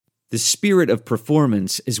The spirit of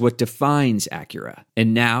performance is what defines Acura.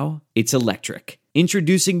 And now, it's electric.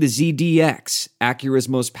 Introducing the ZDX, Acura's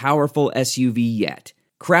most powerful SUV yet.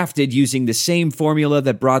 Crafted using the same formula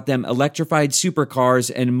that brought them electrified supercars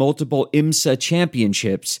and multiple IMSA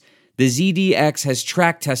championships, the ZDX has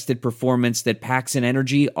track-tested performance that packs an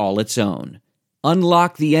energy all its own.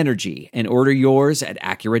 Unlock the energy and order yours at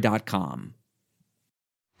Acura.com.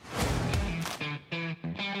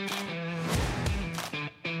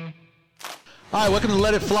 All right, welcome to the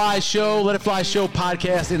Let It Fly Show. Let It Fly Show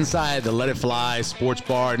podcast inside the Let It Fly Sports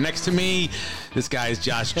Bar. Next to me, this guy is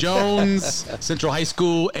Josh Jones, Central High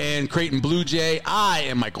School and Creighton Blue Jay. I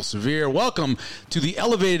am Michael Severe. Welcome to the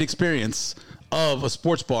elevated experience of a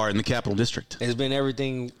sports bar in the Capital District. It's been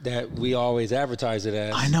everything that we always advertise it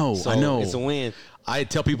as. I know. It's a win. I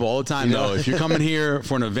tell people all the time, though, if you're coming here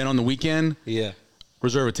for an event on the weekend,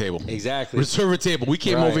 reserve a table. Exactly. Reserve a table. We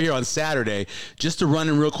came over here on Saturday just to run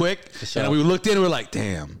in real quick, and we looked in and we're like,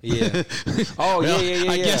 damn. Yeah. Oh, well,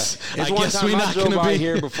 yeah. I guess we're not going to be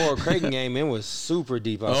here before a Creighton game. It was super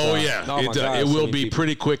deep outside. Oh, yeah. God, it will be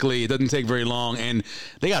pretty quickly. It doesn't take very long, and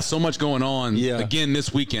they got so much going on again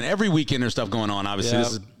this weekend. Every weekend there's stuff going on, obviously.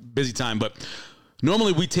 This is a busy time, but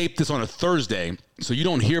normally we tape this on a Thursday, so you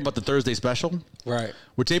don't hear about the Thursday special. Right.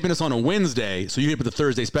 We're taping this on a Wednesday, so you hear about the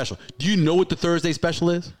Thursday special. Do you know what the Thursday special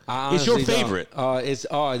is? It's your favorite.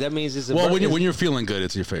 That means it's a when you're feeling good,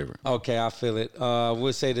 it's your favorite. Okay, I feel it.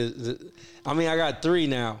 We'll say I got 3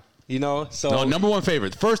 now. You know, so no, number one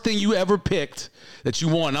favorite. The first thing you ever picked that you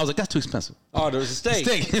won, I was like, that's too expensive. Oh, there was a steak.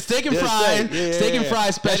 Steak and fried. Steak and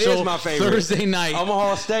fried special. That is my favorite. Thursday night.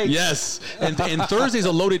 Omaha steak. Yes. And Thursday's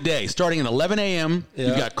a loaded day. Starting at 11 a.m.,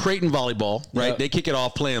 you've got Creighton volleyball, right? Yep. They kick it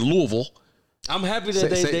off playing Louisville. I'm happy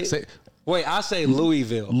that wait, I say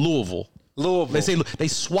Louisville. Louisville. They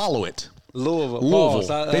swallow it.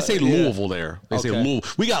 Louisville. They say Louisville there. They say Louisville.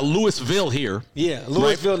 We got Louisville here. Yeah,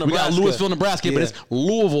 Louisville, right? Nebraska. We got Louisville, Nebraska, but it's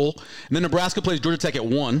Louisville. And then Nebraska plays Georgia Tech at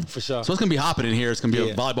 1. For sure. So it's going to be hopping in here. It's going to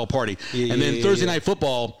be a volleyball party. And then Thursday night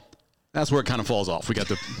football, that's where it kind of falls off. We got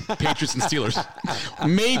the Patriots and Steelers.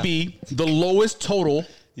 Maybe the lowest total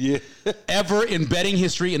ever in betting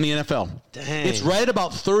history in the NFL. Dang. It's right at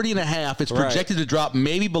about 30.5. It's projected to drop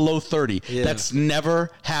maybe below 30. Yeah. That's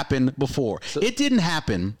never happened before. It didn't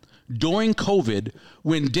happen during COVID,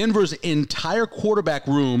 when Denver's entire quarterback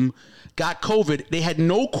room got COVID. They had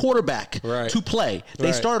no quarterback to play.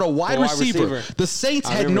 They started a wide receiver. The Saints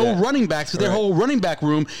had no running backs because their whole running back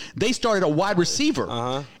room, they started a wide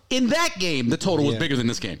receiver. In that game, the total was bigger than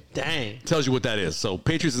this game. Dang. Tells you what that is. So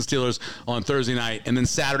Patriots and Steelers on Thursday night. And then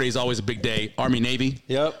Saturday is always a big day. Army-Navy.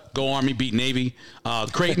 Yep. Go Army, beat Navy.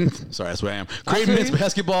 Creighton. Sorry, that's where I am. Creighton men's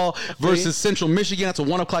basketball versus Central Michigan. That's a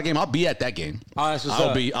 1 o'clock game. I'll be at that game. Oh, that's what's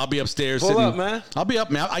up. I'll be upstairs. Pull up, man. I'll be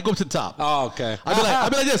up, man. I go up to the top. Oh, okay. I'll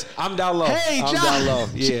be like this. I'm down low. Hey, Josh. I'm down low.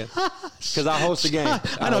 Yeah. Because I host the game.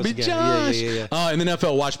 I know, be Josh. Yeah. And the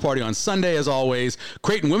NFL watch party on Sunday, as always.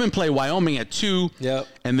 Creighton women play Wyoming at 2. Yep.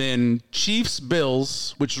 And then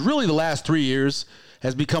Chiefs-Bills, which really the last 3 years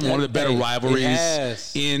has become one of the better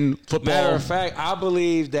rivalries in football. Matter of fact, I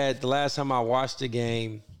believe that the last time I watched the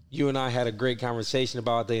game, you and I had a great conversation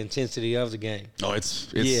about the intensity of the game. Oh, it's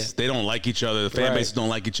they don't like each other. The fan bases don't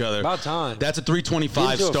like each other. About time. That's a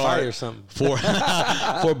 325 start or something.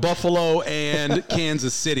 for Buffalo and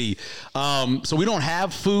Kansas City. So we don't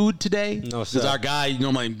have food today. No, sir. Because our guy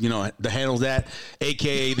normally, that handles that,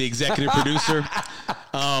 a.k.a. the executive producer,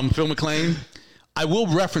 Phil McClain. I will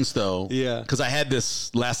reference, though, because I had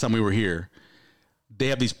this last time we were here. They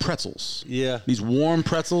have these pretzels. Yeah. These warm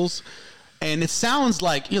pretzels. And it sounds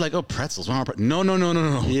like, you're like, oh, pretzels.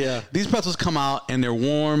 No. Yeah. These pretzels come out, and they're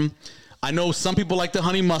warm. I know some people like the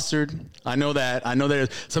honey mustard. I know that. I know there's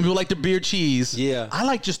some people like the beer cheese. Yeah. I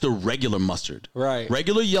like just the regular mustard. Right.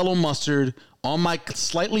 Regular yellow mustard on my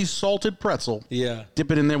slightly salted pretzel. Yeah. Dip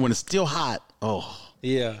it in there when it's still hot. Oh.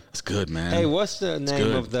 Yeah. It's good, man. Hey, what's the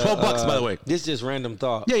name of the... $12, by the way. This is just random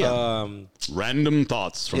thought. Yeah. Random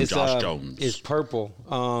thoughts from Josh Jones. It's purple.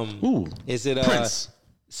 Ooh. Is it Prince.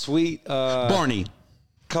 Sweet... Barney.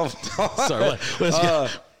 Sorry,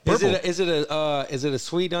 what? Is it a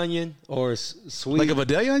sweet onion or sweet? Like a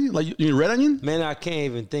Vidalia onion? Like you mean red onion? Man, I can't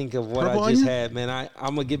even think of what Purple I just onion? had. Man,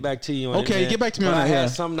 I'm gonna get back to you on it. Okay, man. get back to me but on that. I had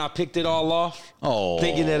something. I picked it all off. Oh,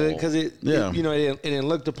 thinking that because it didn't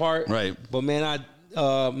look the part. Right. But man, I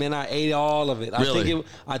ate all of it. Really?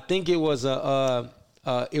 I think it was it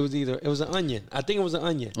was an onion. I think it was an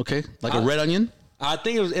onion. Okay, like a red onion. I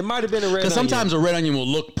think it might have been a red onion. Because sometimes a red onion will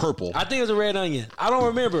look purple. I think it was a red onion. I don't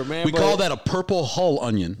remember, man. We call that a purple hull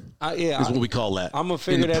onion. Is what we call that. I'm gonna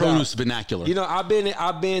figure that out. In the produce vernacular. You know, I've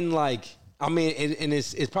been like I mean, and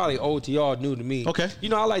it's probably old to y'all, new to me. Okay. You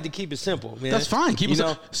know, I like to keep it simple, man. That's fine. Keep it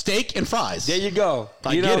simple. Steak and fries. There you go.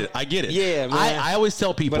 I get it. Yeah, man. I always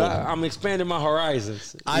tell people. But I'm expanding my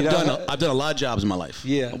horizons. I've done a lot of jobs in my life.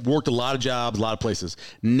 Yeah. I've worked a lot of jobs, a lot of places.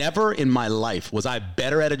 Never in my life was I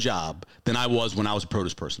better at a job than I was when I was a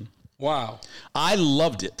produce person. Wow. I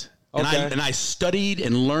loved it. Okay. And I studied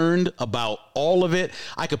and learned about all of it.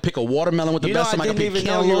 I could pick a watermelon with the best time. I could pick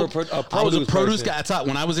cantaloupe. I was a produce guy. I thought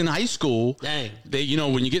when I was in high school, dang, they,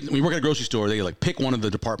 when you work at a grocery store, they like pick one of the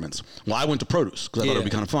departments. Well, I went to produce because I thought it would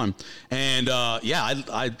be kind of fun. And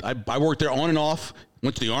I worked there on and off.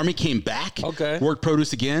 Went to the Army, came back. Okay. Worked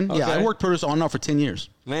produce again. Okay. Yeah, I worked produce on and off for 10 years.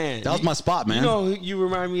 Man. That was my spot, man. You know who you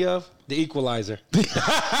remind me of? The Equalizer.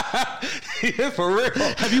 For real.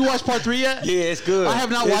 Have you watched part 3 yet? Yeah, it's good. I have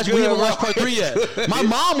not watched. We haven't watched part 3 yet. My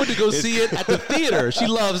mom went to go see it at the theater. She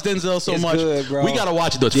loves Denzel so much. Good, bro. We got to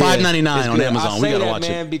watch it though. It's $5.99 on Amazon. We got to watch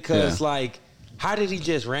man, it, because like, how did he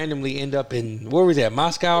just randomly end up in where was that,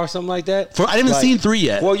 Moscow or something like that? I haven't seen 3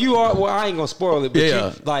 yet. Well, I ain't gonna spoil it.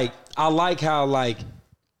 But I like how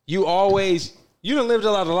you always. You done lived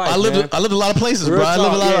a lot of life. I lived a lot of places, bro. I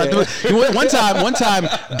lived a lot of one time,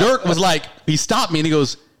 Dirk was like, he stopped me and he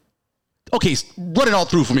goes, okay, run it all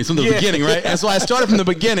through for me from the beginning, right? And so I started from the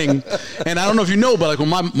beginning, and I don't know if you know, but like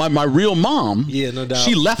when my real mom, no doubt,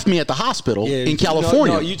 she left me at the hospital in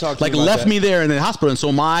California. You talked like left me there in the hospital, and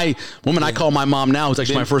so my woman I call my mom now, who's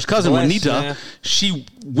actually my first cousin, Juanita, she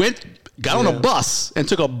got on a bus and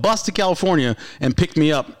took a bus to California and picked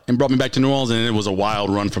me up and brought me back to New Orleans, and it was a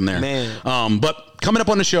wild run from there. Man. But coming up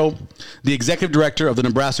on the show, the executive director of the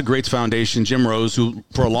Nebraska Greats Foundation, Jim Rose, who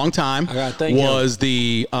for a long time was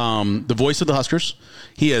the voice of the Huskers.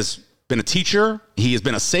 He has been a teacher. He has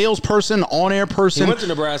been a salesperson, on-air person. He went to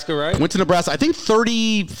Nebraska, right? Went to Nebraska. I think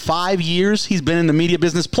 35 years he's been in the media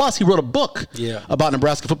business. Plus, he wrote a book about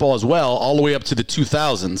Nebraska football as well, all the way up to the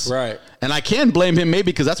 2000s. Right. And I can blame him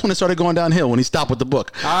maybe because that's when it started going downhill, when he stopped with the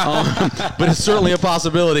book. But it's certainly a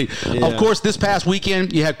possibility. Yeah. Of course, this past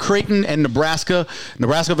weekend, you had Creighton and Nebraska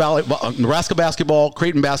basketball,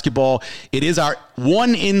 Creighton basketball. It is our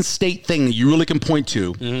one in-state thing that you really can point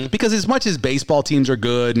to because as much as baseball teams are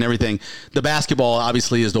good and everything, the basketball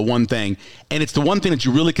obviously is the one thing. And it's the one thing that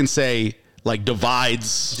you really can say like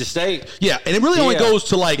divides the state. Yeah, and it really only goes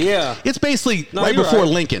to it's basically right before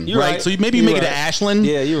Lincoln, right? So maybe you make it to Ashland,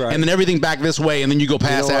 you're right. and then everything back this way, and then you go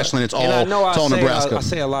past Ashland, it's all Nebraska. I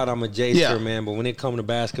say a lot I'm a Jayster man, but when it comes to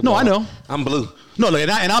basketball, no, I know. I'm blue. No,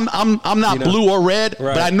 and I'm not blue or red,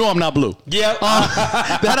 but I know I'm not blue. Yeah,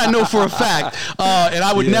 that I know for a fact. And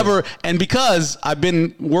I would never, and because I've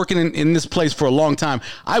been working in this place for a long time,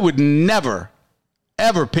 I would never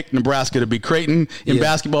ever pick Nebraska to beat Creighton in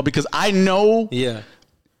basketball because I know. Yeah.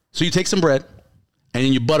 So you take some bread and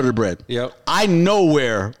then you butter the bread. Yep. I know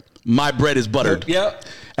where my bread is buttered. Yep.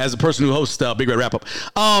 As a person who hosts Big Red Wrap Up.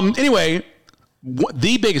 Anyway,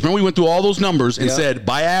 the biggest. Remember we went through all those numbers and said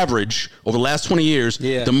by average over the last 20 years,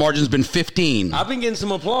 the margin's been 15. I've been getting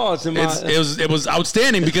some applause. It was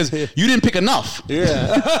outstanding because you didn't pick enough.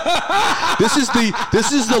 Yeah. This is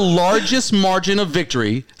the largest margin of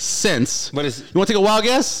victory since. But you want to take a wild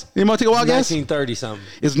guess? You want to take a wild guess? 1930 something.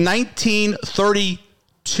 It's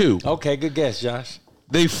 1932. Okay, good guess, Josh.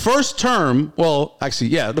 The first term,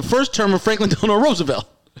 the first term of Franklin Delano Roosevelt,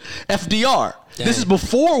 FDR. Dang. This is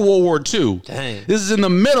before World War II. Dang. This is in the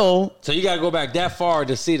middle. So you got to go back that far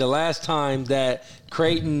to see the last time that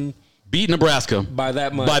Creighton beat Nebraska by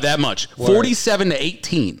that much.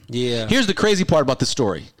 47-18. Yeah. Here's the crazy part about this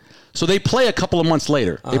story. So they play a couple of months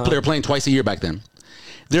later. They were playing twice a year back then.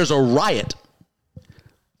 There's a riot.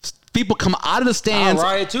 People come out of the stands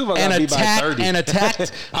and attack the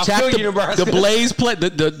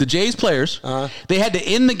Jays players. They had to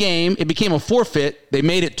end the game. It became a forfeit. They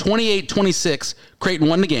made it 28-26. Creighton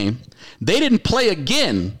won the game. They didn't play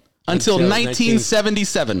again until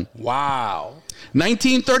 1977. Wow.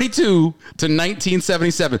 1932 to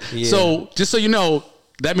 1977. Yeah. So just so you know,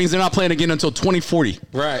 that means they're not playing again until 2040.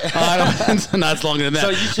 Right. Not longer than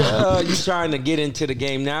that. So you trying to get into the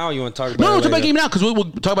game now? Or you want to talk about No, talk about the game now because we'll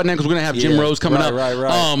talk about it now because we're going to have Jim Rose coming up.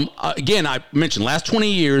 Right. Again, I mentioned last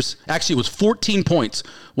 20 years, actually it was 14 points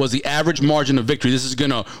was the average margin of victory. This is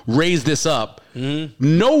going to raise this up.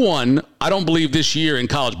 Mm-hmm. No one, I don't believe this year in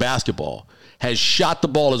college basketball has shot the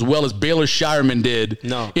ball as well as Baylor Shireman did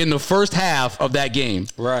in the first half of that game.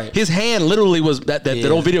 Right. His hand literally was that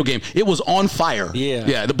old video game. It was on fire. Yeah.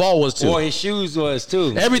 Yeah, the ball was too. Well, his shoes was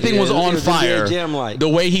too. Everything was on fire. The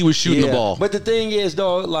way he was shooting the ball. But the thing is,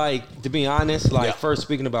 though, like, to be honest, first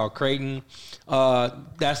speaking about Creighton,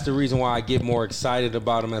 that's the reason why I get more excited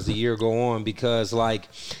about him as the year go on because, like,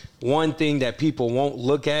 one thing that people won't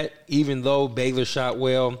look at, even though Baylor shot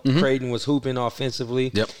well, Creighton was hooping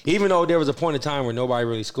offensively. Yep. Even though there was a point in time where nobody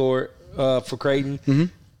really scored for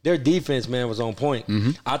Creighton, their defense, man, was on point.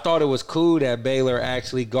 I thought it was cool that Baylor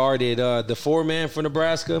actually guarded the 4-man for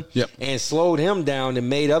Nebraska and slowed him down and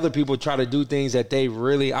made other people try to do things that they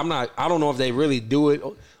really – I don't know if they really do it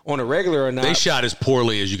on a regular or not. They shot as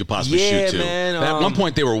poorly as you could possibly shoot, too. Man, at one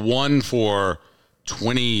point, they were 1 for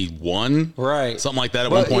 21, right? Something like that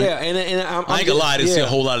at one point. Yeah, and I ain't gonna lie, I didn't see a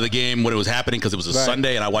whole lot of the game when it was happening because it was a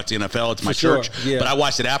Sunday and I watched the NFL. It's my church. But I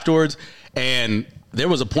watched it afterwards, and there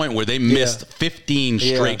was a point where they missed 15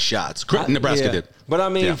 straight shots. Nebraska did. But I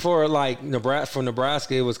mean, for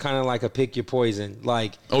Nebraska, it was kind of like a pick your poison.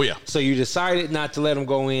 Like, so you decided not to let them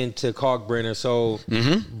go into Kalkbrenner, so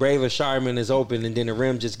Baylor Shireman is open, and then the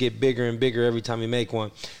rim just get bigger and bigger every time you make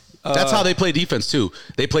one. That's how they play defense, too.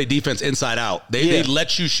 They play defense inside out. They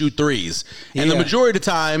let you shoot threes. And the majority of the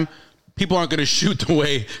time, people aren't going to shoot the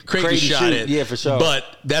way Creighton shot it. Yeah, for sure. But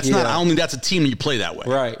that's not – I don't think that's a team you play that way.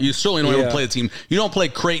 Right. You certainly don't ever play a team. You don't play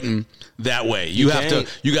Creighton that way. You got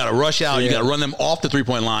to rush out. You got to run them off the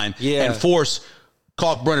three-point line and force –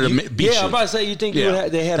 Kalkbrenner to beat you. I'm about to say, you think they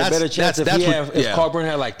had a better chance if Kalkbrenner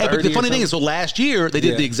had like 30 but the funny thing is, so last year, they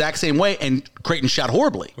did the exact same way, and Creighton shot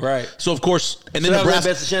horribly. Right. So, of course, and then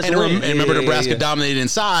Nebraska, remember Nebraska dominated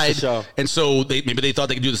inside, and so maybe they thought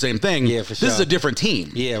they could do the same thing. Yeah, for sure. This is a different team.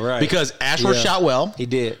 Yeah, right. Because Ashworth shot well. He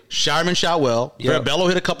did. Shireman shot well. Farabello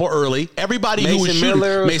hit a couple early. Everybody who was shooting.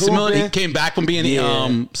 Mason Miller, he came back from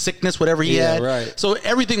being sickness, whatever he had. Right. So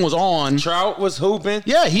everything was on. Trout was hooping.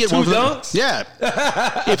 Yeah, he had 2 dunks. Yeah.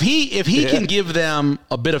 If he can give them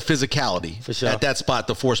a bit of physicality at that spot,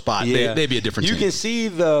 the 4 spot, they'd be a different team. You can see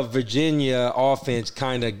the Virginia offense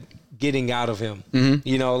kind of getting out of him.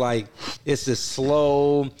 You know, like it's a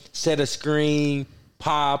slow set a screen,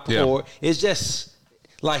 pop, or it's just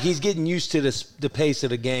like he's getting used to the pace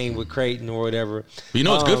of the game with Creighton or whatever. You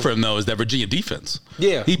know what's good for him, though, is that Virginia defense.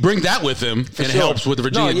 Yeah. He brings that with him and helps with the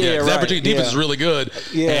Virginia defense. That Virginia defense is really good.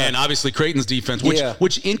 And obviously Creighton's defense,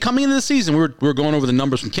 which in coming into the season, we were going over the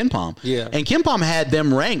numbers from KenPom. Yeah. And KenPom had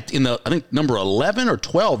them ranked in I think, number 11 or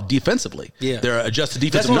 12 defensively. Yeah. Their adjusted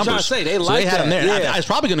defensive numbers. That's what I'm trying to say. They like had them there. Yeah. It's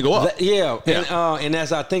probably going to go up. And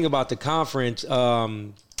as I think about the conference,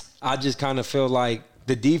 I just kind of feel like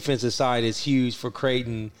the defensive side is huge for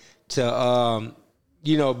Creighton to,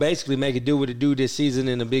 basically make it do what it do this season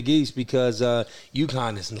in the Big East because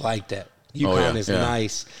UConn is like that. UConn is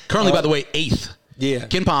nice. Currently, by the way, 8th. Yeah.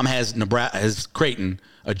 KenPom has Creighton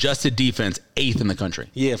adjusted defense 8th in the country.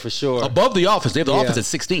 Yeah, for sure. Above the offense. They have the offense at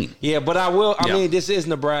 16. Yeah, but I mean, this is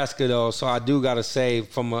Nebraska, though, so I do got to say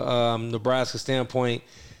from a Nebraska standpoint,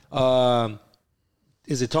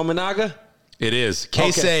 is it Tominaga? It is.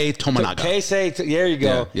 Keisei Tominaga. Keisei, there you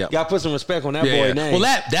go. Yeah. Got to put some respect on that boy's name. Well,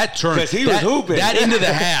 that turn. Because he was hooping. That into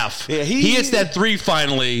the half. He hits that 3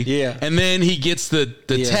 finally. Yeah. And then he gets the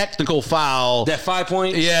technical foul. That 5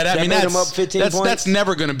 points. Yeah, that made him up 15 points. That's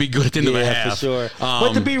never going to be good at the end of a half. For sure.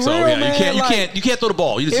 But to be real, man, you can't throw the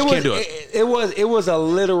ball. You just can't do it. It was a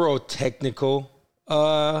literal technical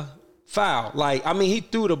foul. Like, I mean, he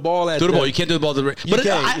threw the ball at the ball. You can't do the ball.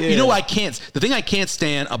 You know, I can't. The thing I can't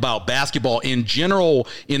stand about basketball in general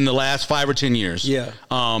in the last 5 or 10 years. Yeah.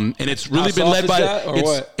 And it's really been led by.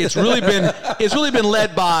 It's really been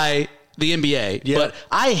led by the NBA. Yeah. But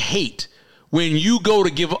I hate when you go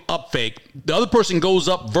to give up fake, the other person goes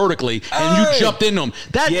up vertically and you jumped into them.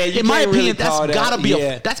 That, in my opinion, that's got to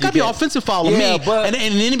be an offensive foul to me. And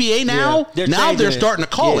in the NBA now, they're starting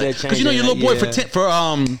to call it because your little boy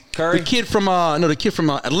Curry? the kid from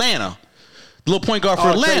Atlanta. The little point guard for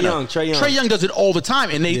Atlanta. Trae Young does it all the time.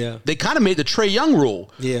 And they kind of made the Trae Young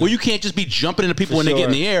rule where you can't just be jumping into people when they get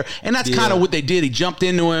in the air. And that's kind of what they did. He jumped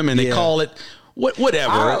into him and they call it.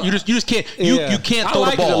 Whatever. You just can't. You can't throw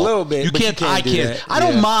the ball. It a little bit, I can't. I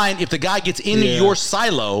don't mind if the guy gets into your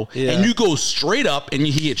silo and you go straight up and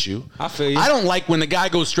he hits you. I feel you. I don't like when the guy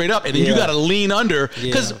goes straight up and then you got to lean under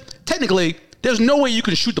because technically. There's no way you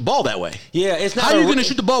can shoot the ball that way. Yeah, it's not. How are you going to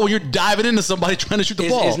shoot the ball when you're diving into somebody trying to shoot the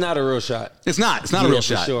ball? It's not a real shot. It's not a real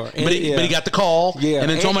shot. Sure. But he got the call. Yeah. And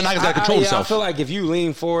then Tomanaga's got to control himself. I feel like if you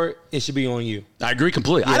lean for it, it should be on you. I agree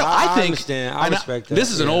completely. Yeah, I think. Understand. I respect that.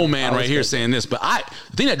 This is an old man right here saying this, but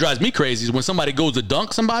the thing that drives me crazy is when somebody goes to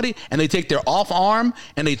dunk somebody and they take their off arm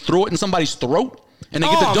and they throw it in somebody's throat. and they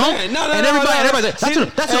get the dunk, and everybody that's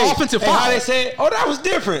an offensive foul. How they say, "Oh, that was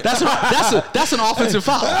different." That's an offensive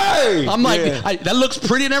foul. Hey, I'm like, that looks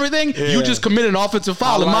pretty and everything. Yeah. You just committed an offensive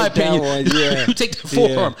foul, in my opinion. Yeah. You take the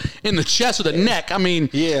forearm in the chest or the neck. I mean,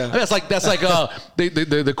 that's like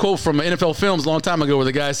the quote from NFL Films a long time ago where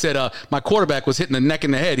the guy said, "My quarterback was hitting the neck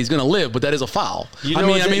and the head. He's going to live, but that is a foul." It's a foul.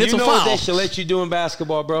 You know what they should let you do in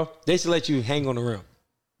basketball, bro? They should let you hang on the rim.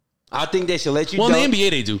 I think they should let you. Well, in the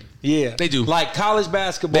NBA they do. Yeah, they do. Like college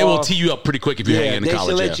basketball, they will tee you up pretty quick if you hang in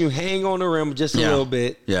college. They should let you hang on the rim just a little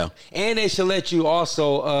bit. Yeah, and they should let you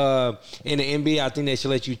also in the NBA. I think they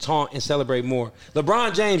should let you taunt and celebrate more.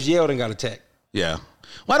 LeBron James yelled and got a tech. Yeah.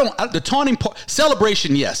 Well, the taunting part,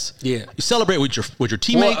 celebration, yes. Yeah. You celebrate with your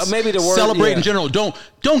teammates. Well, maybe the word celebrate in general. Don't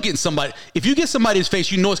get in somebody. If you get somebody's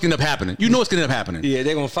face, you know it's gonna end up happening. Yeah,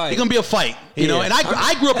 they're gonna fight. It's gonna be a fight. You know. And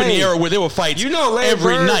I grew up in the era where there were fights.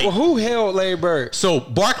 Every night. Well, who held Larry Bird? So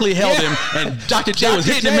Barkley held him, and Dr. J was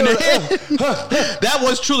hitting him in the head. That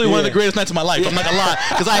was truly one of the greatest nights of my life. I'm not gonna lie,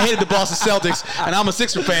 because I hated the Boston Celtics, and I'm a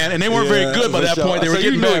Sixer fan, and they weren't very good by that point. They were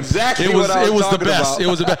getting big. Exactly. It was the best. It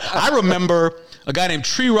was the best. I remember a guy named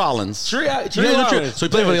Tree Rollins. Tree Rollins. So he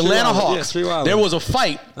played for the Atlanta Hawks. There was a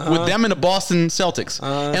fight with them and the Boston Celtics.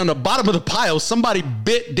 And on the bottom of the pile, somebody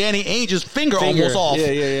bit Danny Ainge's finger almost off.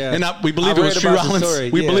 Yeah. And we believe it was Tree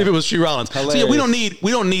Rollins. We believe it was Tree Rollins. So we don't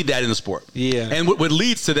need that in the sport. Yeah. And what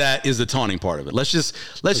leads to that is the taunting part of it. Let's just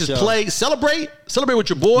play, celebrate with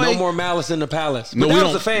your boy. No more malice in the palace. But that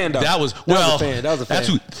was a fan, though. That was a fan. That's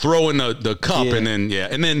who throwing the cup and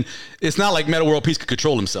then it's not like Metta World Peace could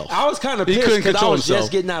control himself. I was kind of pissed because I was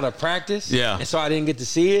just getting out of practice. Yeah. And so I didn't get to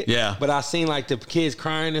see it. Yeah. But I seen like the kids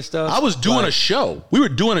crying and stuff. I was doing a show. We were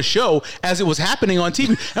doing a show as it was happening on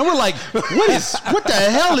TV. And we're like, what the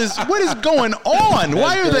hell is going on?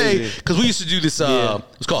 Why are they? Because we used to do this,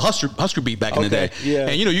 it's called Husker Beat back in the day. Yeah.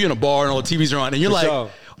 And you're in a bar and all the TVs are on and you're like,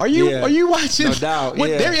 Are you watching? No doubt.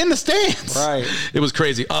 They're in the stands. Right. It was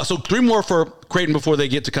crazy. So 3 more for Creighton before they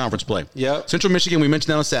get to conference play. Yep. Central Michigan, we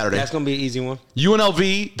mentioned that on Saturday. That's going to be an easy one.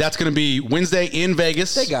 UNLV, that's going to be Wednesday in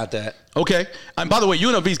Vegas. They got that. Okay. And by the way,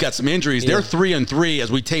 UNLV's got some injuries. Yeah. They're 3-3 as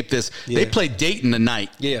we tape this. Yeah. They play Dayton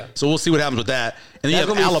tonight. Yeah. So we'll see what happens with that. And then that's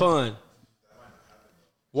going to be fun.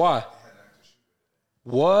 Why?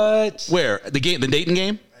 What? Where? The Dayton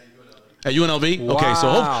game? At UNLV? Wow. Okay, so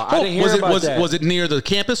I didn't hear about that. Was it near the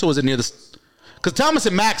campus or was it near the? Because Thomas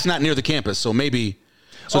and Mac's not near the campus, so maybe.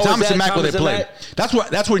 So Thomas and Mac where they play.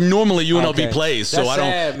 That's where normally UNLV plays. So I don't.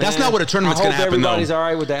 Sad, that's not what a tournament's going to happen. Everybody's though. all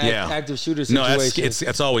right with the active shooter situation. No,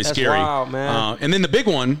 it's always scary. Wild, man. And then the big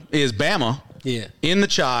one is Bama. Yeah. In the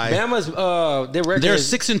Chi. Bama's their record. They're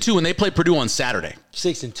 6-2 and they play Purdue on Saturday.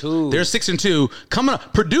 6-2. They're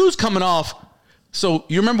 6-2. Purdue's coming off. So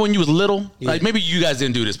you remember when you was little? Yeah. Like maybe you guys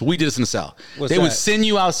didn't do this, but we did this in the South. They would send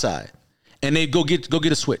you outside, and they'd go get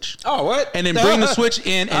a switch. Oh, what? And then bring the switch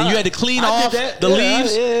in, and you had to clean off the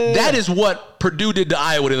leaves. Yeah. That is what Purdue did to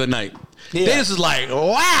Iowa the other night. Yeah. They just was like,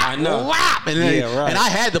 wow, wow, and I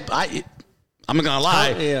had I'm not gonna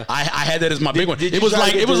lie. I had that as my big one. It was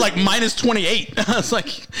like minus 28. I was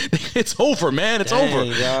like, it's over, man. It's over.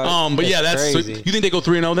 But that's. So you think they go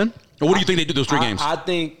 3-0 then, or what do you think they do those 3 games?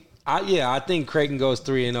 I think Creighton goes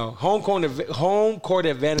 3-0. Home court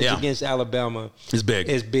advantage against Alabama is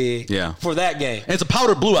big. Yeah, for that game. And it's a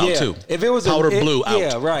powder blue out too. If it was blue out.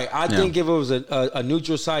 Yeah, right. I think if it was a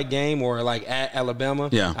neutral site game or like at Alabama,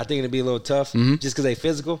 I think it'd be a little tough just because they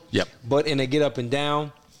physical. Yep. But they get up and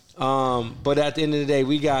down. But at the end of the day,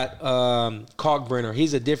 we got Kalkbrenner.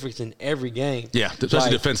 He's a difference in every game. Yeah,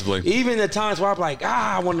 especially defensively. Even the times where I'm like,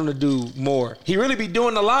 I want him to do more. He really be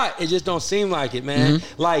doing a lot. It just don't seem like it, man.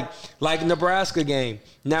 Like Nebraska game.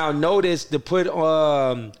 Now notice to put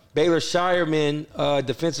Baylor Shireman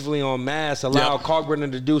defensively on mass, allow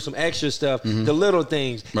Kalkbrenner to do some extra stuff, the little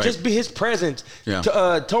things. Right. Just be his presence. Yeah.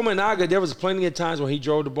 Tominaga, there was plenty of times where he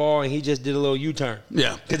drove the ball and he just did a little U-turn.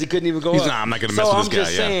 Yeah. Because he couldn't even go up. I'm not going to mess with this guy. So I'm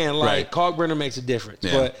just saying, Kalkbrenner makes a difference.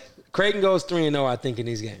 Yeah. But Creighton goes 3-0, I think, in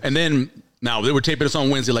these games. And then, now, they were taping this on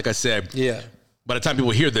Wednesday, like I said. Yeah. By the time people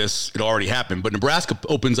hear this, it already happened. But Nebraska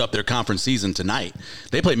opens up their conference season tonight.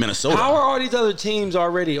 They play Minnesota. How are all these other teams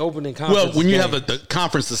already opening conference? Well, when you have the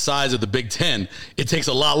conference the size of the Big Ten, it takes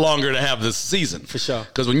a lot longer to have this season. For sure.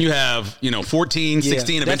 Because when you have 14,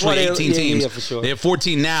 16, eventually 18 teams. Yeah, for sure. They have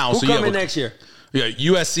 14 now. Who coming next year? Yeah,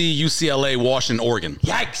 USC, UCLA, Washington, Oregon.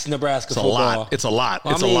 Yikes, Nebraska football. It's a lot.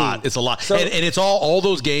 It's a lot. So, and it's all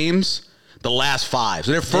those games. The last 5.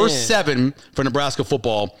 So their first 7 for Nebraska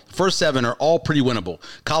football, first 7 are all pretty winnable.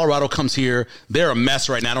 Colorado comes here. They're a mess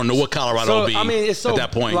right now. I don't know what Colorado will be it's at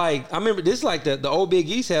that point. Like, I remember this is like the old Big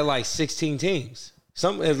East had like 16 teams.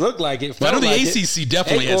 It looked like it. I know the like ACC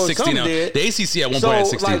definitely had 16 now. The ACC at one point had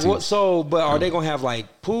 16 teams. But are they going to have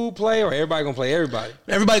like pool play, or everybody going to play everybody?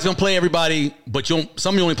 Everybody's going to play everybody, but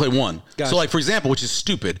some you only play one. Gotcha. So, like, for example, which is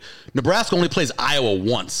stupid, Nebraska only plays Iowa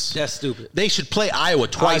once. That's stupid. They should play Iowa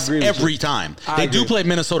twice every time. They do play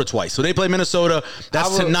Minnesota twice. So they play Minnesota.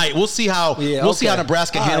 That's tonight. We'll see how see how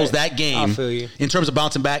Nebraska handles that game in terms of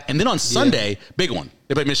bouncing back. And then on Sunday, big one.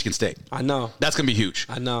 They play Michigan State. I know. That's going to be huge.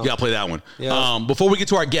 I know. You got to play that one. Yeah. Before we get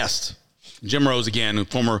to our guest, Jim Rose again,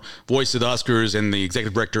 former voice of the Huskers and the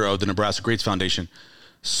executive director of the Nebraska Greats Foundation.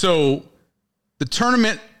 So the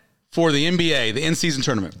tournament for the NBA, the in-season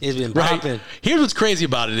tournament. It's been popping. Right? Here's what's crazy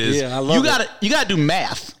about it is I love you got to do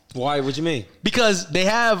math. Why? What you mean? Because they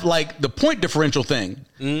have like the point differential thing,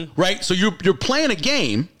 right? So you're playing a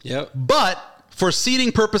game, but for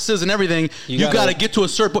seeding purposes and everything, you got to get to a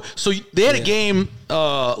certain point. So they had a game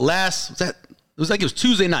it was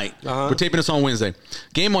Tuesday night. We're taping this on Wednesday.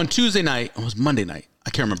 Game on Tuesday night. It was Monday night. I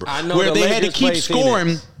can't remember. I know where they had to keep scoring.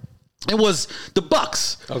 Phoenix. It was the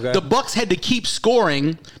Bucks. Okay. The Bucks had to keep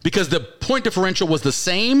scoring because the point differential was the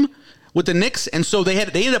same with the Knicks, and so they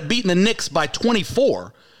ended up beating the Knicks by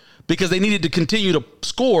 24 because they needed to continue to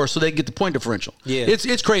score so they could get the point differential. Yeah,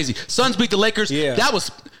 it's crazy. Suns beat the Lakers. Yeah,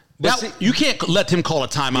 you can't let him call a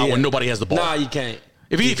timeout when nobody has the ball. Nah, you can't.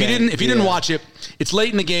 If you didn't watch it, it's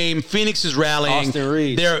late in the game. Phoenix is rallying.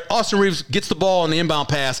 Austin Reeves gets the ball on the inbound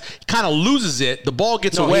pass. He kind of loses it. The ball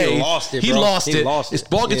gets away. He lost it. This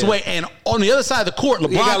ball gets away, and on the other side of the court,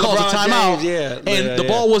 LeBron calls a timeout. The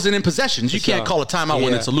ball wasn't in possession. You can't call a timeout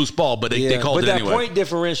when it's a loose ball, but they called it anyway. But that point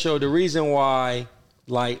differential, the reason why,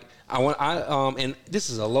 like, and this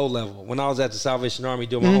is a low level. When I was at the Salvation Army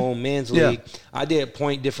doing my own men's league, I did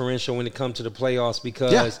point differential when it comes to the playoffs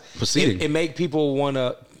because it make people want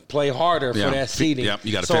to play harder for that seeding.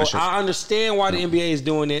 You got to finish it. I understand why the NBA is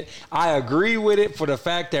doing it. I agree with it for the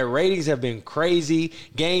fact that ratings have been crazy.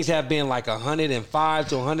 Games have been like 105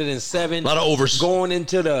 to 107. A lot of overs. Going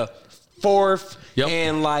into the fourth.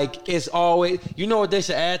 And like it's always, you know what they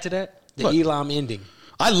should add to that? The Elam ending.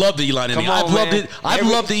 I love the Elon ending. I've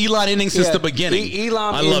loved the Elon ending since the beginning. The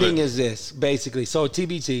Elon ending is this, basically. So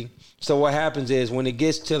TBT. So what happens is when it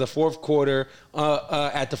gets to the fourth quarter,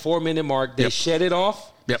 at the 4-minute mark, they shut it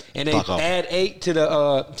off. And they add 8 to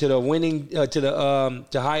the winning to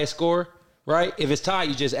the highest score. Right? If it's tied,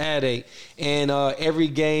 you just add 8. And every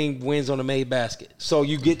game wins on a made basket. So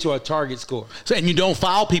you get to a target score. So, and you don't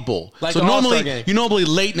foul people. Like so normally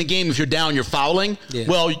late in the game, if you're down, you're fouling. Yeah.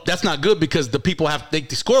 Well, that's not good because the people they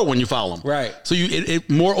score when you foul them. Right. So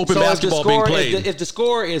more open basketball being played. If the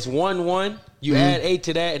score is 1-1, you add 8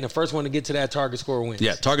 to that, and the first one to get to that target score wins.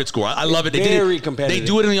 Yeah, target score. I love it. Very competitive. They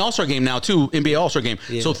do it in the All-Star game now, too, NBA All-Star game.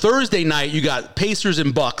 Yeah. So Thursday night, you got Pacers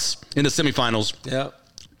and Bucks in the semifinals. Yeah.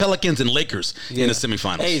 Pelicans and Lakers in the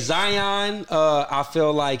semifinals. Hey, Zion, I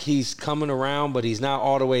feel like he's coming around, but he's not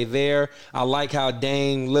all the way there. I like how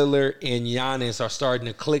Dame, Lillard, and Giannis are starting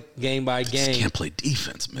to click game by game. They can't play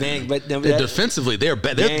defense, man. Defensively, they're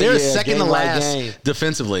better. They're second to last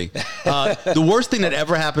defensively. The worst thing that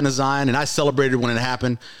ever happened to Zion, and I celebrated when it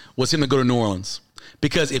happened, was him to go to New Orleans.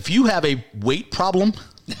 Because if you have a weight problem,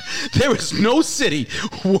 there is no city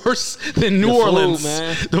worse than New Orleans.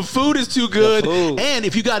 The food is too good. And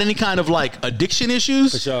if you got any kind of like addiction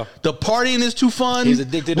issues, the partying is too fun. He's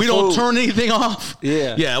addicted to we don't turn anything off.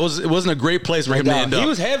 Yeah, it wasn't a great place for him to end up. He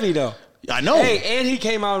was heavy though. I know. Hey, and he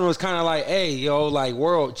came out and was kind of like, "Hey, yo, like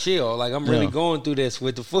world, chill. Like I'm really going through this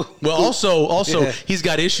with the food." Well, also, he's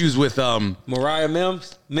got issues with Mariah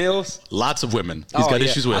Mills. Lots of women. He's got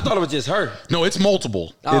issues with. I thought it was just her. No, it's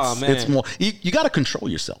multiple. Man, it's more. You got to control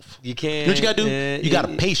yourself. You can't. You know what you got to do? You got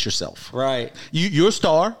to pace yourself. Right. You're a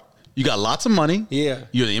star. You got lots of money. Yeah.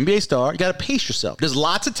 You're the NBA star. You got to pace yourself. There's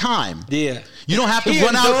lots of time. Yeah. You don't have to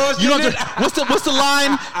run out. You don't have to, what's the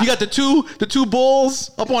line? You got the two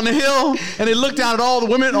bulls up on the hill, and they look down at all the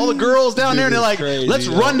women, all the girls down there, and they're like, let's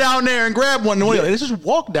run down there and grab one. Let's just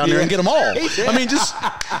walk down there and get them all. I mean, just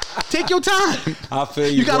take your time. I feel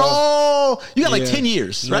you. You got like 10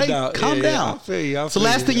 years, right? No Calm down. I feel you. It's the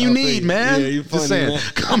last thing you need, man. Yeah, you're funny, just saying. Man.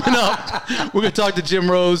 Coming up, we're going to talk to Jim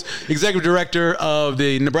Rose, Executive Director of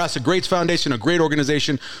the Nebraska Greats Foundation, a great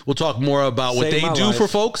organization. We'll talk more about what they do for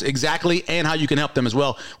folks, exactly, and how you can help them as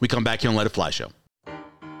well. We come back here on Let It Fly Show.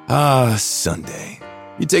 Sunday.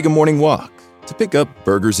 You take a morning walk to pick up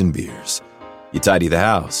burgers and beers. You tidy the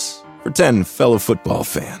house for 10 fellow football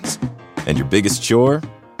fans. And your biggest chore?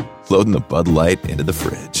 Loading the Bud Light into the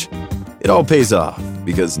fridge. It all pays off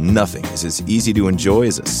because nothing is as easy to enjoy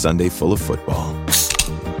as a Sunday full of football.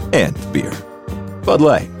 And beer. Bud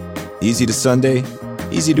Light. Easy to Sunday,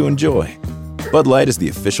 easy to enjoy. Bud Light is the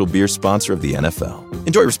official beer sponsor of the NFL.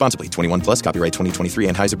 Enjoy responsibly. 21 plus, copyright 2023,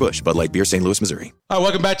 Anheuser-Busch. Bud Light Beer, St. Louis, Missouri. All right,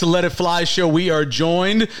 welcome back to Let It Fly Show. We are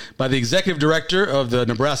joined by the executive director of the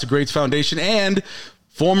Nebraska Greats Foundation and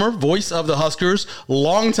former voice of the Huskers,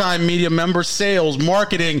 longtime media member, sales,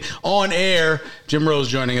 marketing, on air. Jim Rose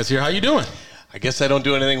joining us here. How you doing? I guess I don't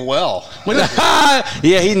do anything well.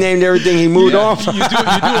 Yeah, he named everything he moved on. You do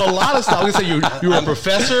a lot of stuff. I was going to say you were a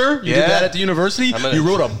professor. You did that at the university. You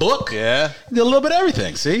wrote a book. Yeah. You did a little bit of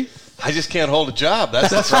everything, see? I just can't hold a job.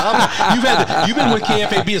 That's the problem. You've been with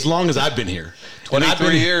KFAB as long as I've been here.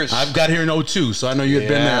 23 years. I've got here in 2002, so I know you had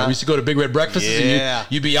been there. We used to go to Big Red Breakfasts, and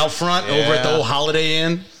you'd be out front over at the old Holiday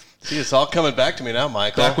Inn. See, it's all coming back to me now,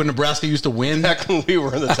 Michael. Back when Nebraska used to win. Back when we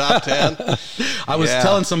were in the top 10. I was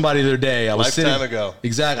telling somebody the other day. Lifetime ago.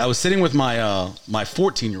 Exactly. I was sitting with my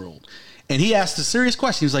 14-year-old, and he asked a serious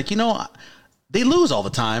question. He was like, they lose all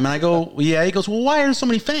the time. And I go, yeah. He goes, well, why are there so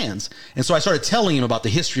many fans? And so I started telling him about the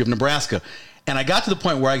history of Nebraska. And I got to the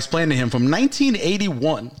point where I explained to him from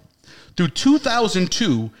 1981 through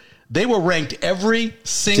 2002, they were ranked every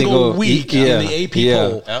single week in the AP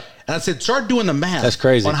poll. Yep. And I said, start doing the math. That's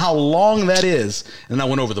crazy. On how long that is. And I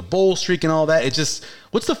went over the bowl streak and all that. It just,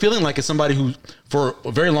 what's the feeling like as somebody who, for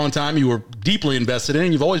a very long time, you were deeply invested in,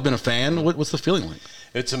 and you've always been a fan? What's the feeling like?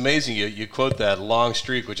 It's amazing. You quote that long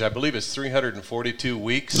streak, which I believe is 342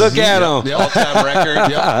 weeks. Look at him. Yep. All-time record.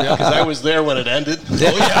 Because I was there when it ended. Oh,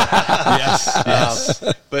 yeah. Yes.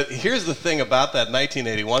 But here's the thing about that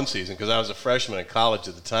 1981 season, because I was a freshman in college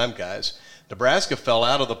at the time, guys. Nebraska fell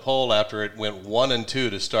out of the poll after it went 1-2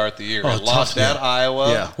 to start the year. It lost at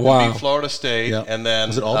Iowa, beat Florida State, and then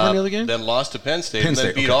was it Auburn the other game? Then lost to Penn State, and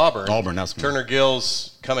then beat Auburn. That's Turner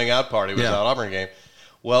Gill's coming out party was that Auburn game.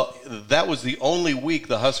 Well, that was the only week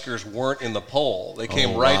the Huskers weren't in the poll. They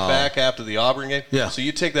came back after the Auburn game. Yeah. So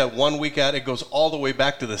you take that 1 week out, it goes all the way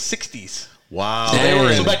back to the 60s. Wow.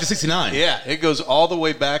 So back to 69. Yeah, it goes all the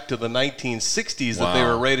way back to the 1960s that they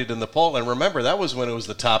were rated in the poll. And remember, that was when it was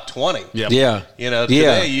the top 20. Yep. Yeah.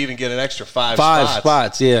 Today you even get an extra five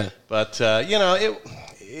spots, yeah. But,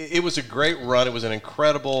 it was a great run. It was an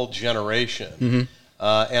incredible generation. Mm-hmm.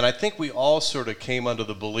 And I think we all sort of came under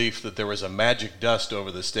the belief that there was a magic dust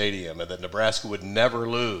over the stadium and that Nebraska would never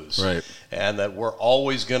lose. Right. And that we're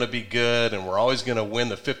always going to be good and we're always going to win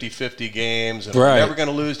the 50-50 games and we're never going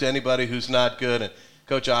to lose to anybody who's not good. And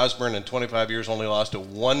Coach Osborne in 25 years only lost to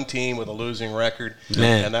one team with a losing record,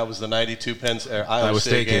 and that was the 92 Iowa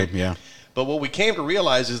State game. Yeah. But what we came to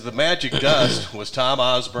realize is the magic dust was Tom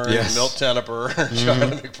Osborne, Milt Tenneper,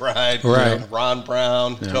 Charlie McBride, Ron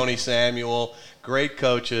Brown, Tony Samuel, great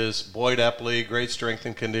coaches, Boyd Epley, great strength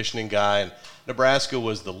and conditioning guy. And Nebraska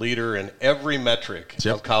was the leader in every metric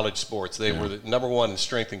of college sports. They were the number one in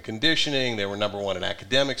strength and conditioning. They were number one in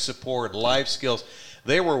academic support, life skills.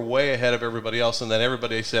 They were way ahead of everybody else. And then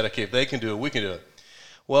everybody said, okay, if they can do it, we can do it.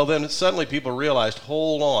 Well, then suddenly people realized,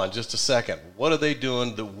 hold on just a second. What are they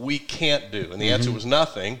doing that we can't do? And the answer was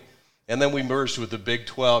nothing. And then we merged with the Big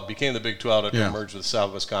 12, became the Big 12 after we merged with the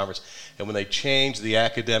Southwest Conference. And when they changed the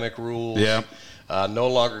academic rules, no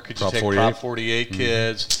longer could you take Prop 48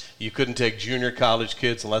 kids. You couldn't take junior college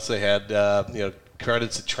kids unless they had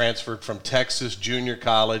credits that transferred from Texas junior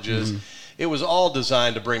colleges. It was all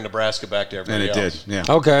designed to bring Nebraska back to everybody else. And it did,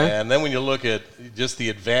 Okay. And then when you look at just the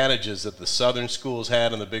advantages that the Southern schools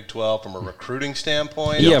had in the Big 12 from a recruiting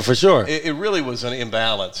standpoint. Yeah, for sure. It really was an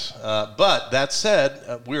imbalance. But that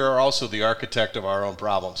said, we are also the architect of our own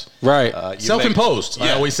problems. Right. Self-imposed.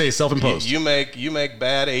 I always say self-imposed. You make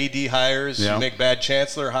bad AD hires. You make bad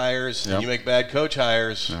chancellor hires. You make bad coach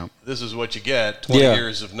hires. This is what you get. 20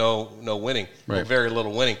 years of no winning. Right. Very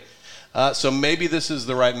little winning. So maybe this is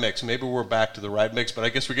the right mix. Maybe we're back to the right mix, but I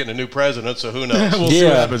guess we're getting a new president, so who knows? We'll see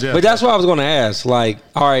what happens, but that's what I was going to ask. Like,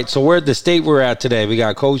 all right, so we're at the state we're at today. We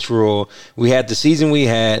got Coach Rule. We had the season we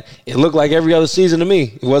had. It looked like every other season to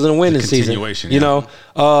me. It wasn't a winning season. You know?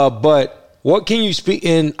 But what can you speak?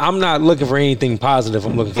 And I'm not looking for anything positive.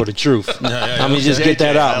 I'm looking for the truth. I mean, just get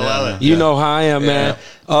that out. I love it. You know how I am, man.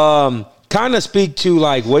 Kind of speak to,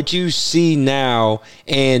 like, what you see now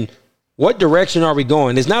and what direction are we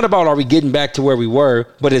going? It's not about are we getting back to where we were,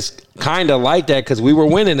 but it's kind of like that because we were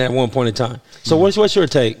winning at one point in time. So what's your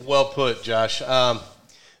take? Well put, Josh.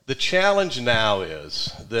 The challenge now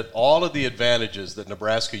is that all of the advantages that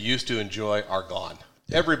Nebraska used to enjoy are gone.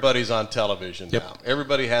 Everybody's on television now.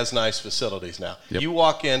 Everybody has nice facilities now. You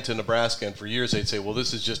walk into Nebraska, and for years they'd say, well,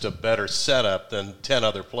 this is just a better setup than 10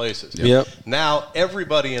 other places. Now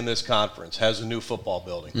everybody in this conference has a new football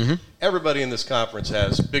building. Everybody in this conference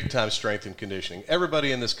has big-time strength and conditioning.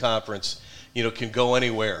 Everybody in this conference, can go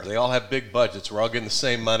anywhere. They all have big budgets. We're all getting the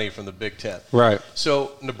same money from the Big Ten. Right.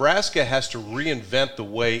 So Nebraska has to reinvent the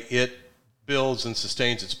way it builds and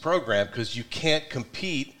sustains its program because you can't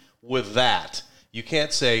compete with that. You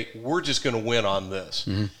can't say, we're just going to win on this.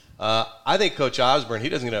 I think Coach Osborne, he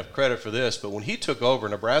doesn't get enough credit for this, but when he took over,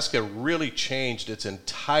 Nebraska really changed its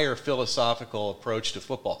entire philosophical approach to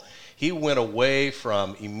football. He went away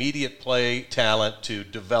from immediate play talent to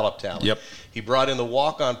develop talent. He brought in the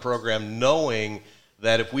walk-on program knowing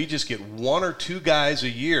that if we just get 1 or 2 guys a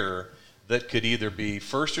year that could either be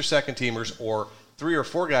first or second teamers or 3 or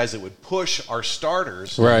 4 guys that would push our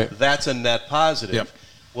starters, that's a net positive.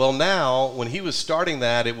 Well, now, when he was starting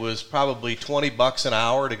that, it was probably $20 an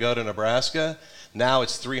hour to go to Nebraska. Now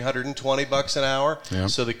it's $320 an hour.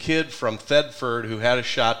 So the kid from Thedford who had a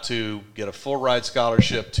shot to get a full ride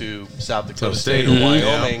scholarship to South Dakota State or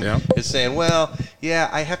Wyoming is saying, well,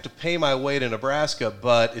 I have to pay my way to Nebraska,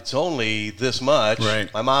 but it's only this much.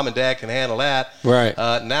 My mom and dad can handle that.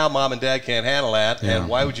 Now mom and dad can't handle that. And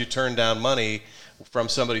why would you turn down money from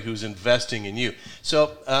somebody who's investing in you?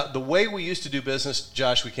 So the way we used to do business,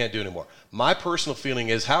 Josh, we can't do anymore. My personal feeling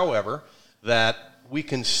is, however, that we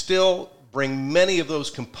can still bring many of those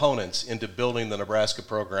components into building the Nebraska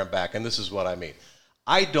program back, and this is what I mean.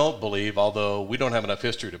 I don't believe, although we don't have enough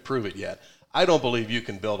history to prove it yet, I don't believe you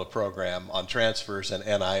can build a program on transfers and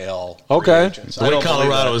NIL. Okay. The way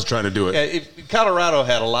Colorado is trying to do it. If Colorado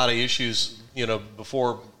had a lot of issues,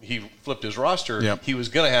 before he flipped his roster, he was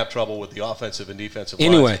going to have trouble with the offensive and defensive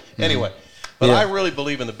lines. Anyway. But I really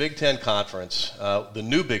believe in the Big Ten Conference, the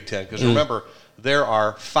new Big Ten, because remember, there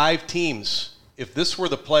are 5 teams. If this were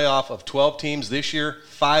the playoff of 12 teams this year,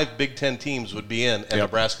 5 Big Ten teams would be in, and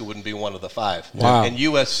Nebraska wouldn't be one of the 5. And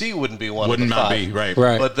USC wouldn't be one of the 5. Would not be,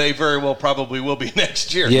 right. But they very well probably will be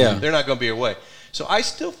next year. They're not going to be away. So I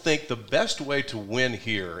still think the best way to win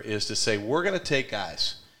here is to say we're going to take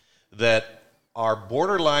guys that are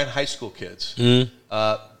borderline high school kids.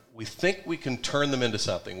 We think we can turn them into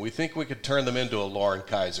something. We think we could turn them into a Lauren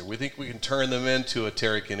Kaiser. We think we can turn them into a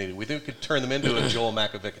Terry Kennedy. We think we could turn them into a Joel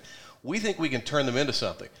Makovic. We think we can turn them into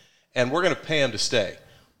something, and we're going to pay them to stay.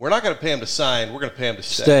 We're not going to pay them to sign. We're going to pay them to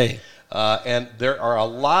stay. And there are a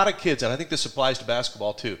lot of kids, and I think this applies to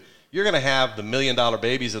basketball too. You're going to have the $1 million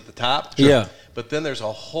babies at the top. But then there's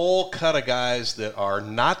a whole cut of guys that are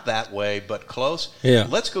not that way but close.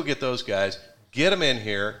 Let's go get those guys, get them in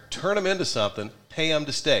here, turn them into something, pay them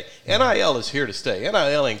to stay. NIL is here to stay.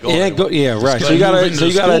 NIL ain't going anywhere. So you got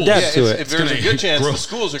to adapt to it. If there's a good chance the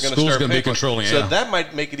schools are going to start paying controlling. So that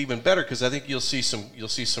might make it even better because I think you'll see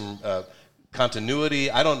some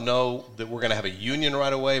continuity. I don't know that we're going to have a union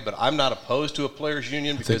right away, but I'm not opposed to a players'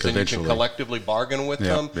 union because then you can collectively bargain with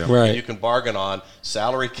them. And you can bargain on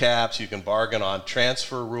salary caps. You can bargain on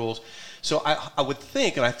transfer rules. So I would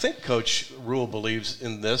think, and I think Coach Rule believes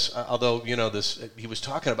in this, although, he was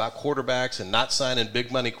talking about quarterbacks and not signing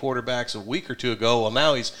big money quarterbacks a week or two ago. Well,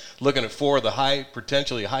 now he's looking at 4 of the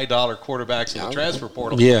potentially high dollar quarterbacks in the transfer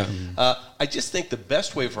portal. I just think the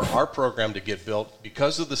best way for our program to get built,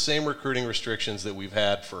 because of the same recruiting restrictions that we've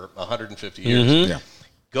had for 150 years,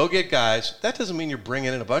 go get guys. That doesn't mean you're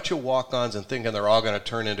bringing in a bunch of walk-ons and thinking they're all going to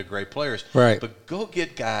turn into great players. But go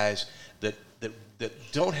get guys that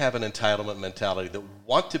don't have an entitlement mentality, that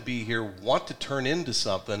want to be here, want to turn into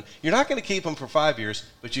something. You're not going to keep them for 5 years,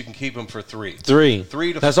 but you can keep them for 3. 3 to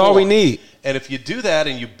 4. That's all we need. And if you do that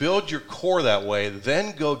and you build your core that way,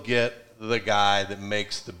 then go get the guy that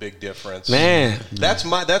makes the big difference. Man, that's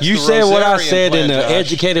you said what I said in an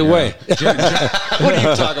educated way. What are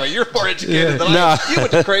you talking about? You're more educated than I am. You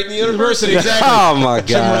went to Creighton University. Exactly. Oh my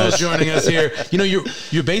God! Joining us here.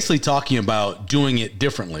 You're basically talking about doing it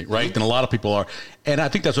differently, right? Than a lot of people are. And I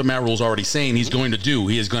think that's what Matt Rule's already saying he's going to do.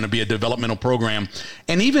 He is going to be a developmental program.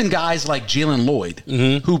 And even guys like Jalen Lloyd,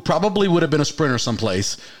 who probably would have been a sprinter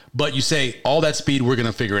someplace, but you say, all that speed, we're going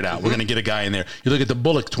to figure it out. We're going to get a guy in there. You look at the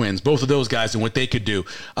Bullock twins, both of those guys and what they could do.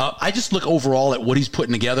 I just look overall at what he's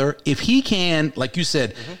putting together. If he can, like you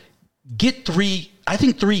said, get 3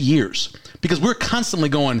 years, because we're constantly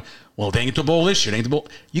going, well, they ain't get to bowl this year. They ain't get to bowl.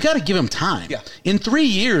 You got to give him time. In 3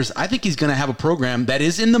 years, I think he's going to have a program that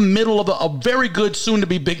is in the middle of a very good,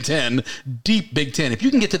 soon-to-be Big Ten, deep Big Ten. If you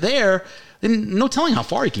can get to there, then no telling how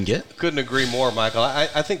far he can get. Couldn't agree more, Michael.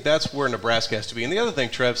 I think that's where Nebraska has to be. And the other thing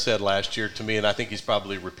Trev said last year to me, and I think he's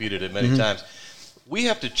probably repeated it many times, we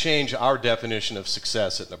have to change our definition of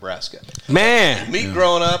success at Nebraska. Man. Me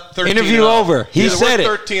growing up, 13-0. Interview over. He said it.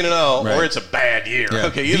 13-0 or it's a bad year. Yeah.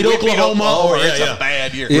 Okay, beat Oklahoma or it's a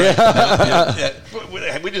bad year. Yeah.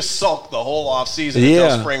 We just sulk the whole offseason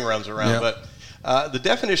until spring runs around. But the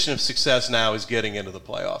definition of success now is getting into the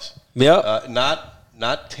playoffs. Yep.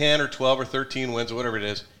 Not 10 or 12 or 13 wins or whatever it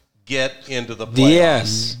is. Get into the playoffs.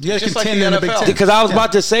 Yes. You got to Just like contend the in the Big NFL. Ten. Because I was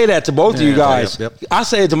about to say that to both of you guys. I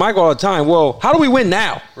say it to Mike all the time. Well, how do we win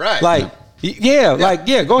now? Right. Like,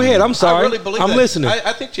 go ahead. I'm sorry. I really believe I'm that. listening.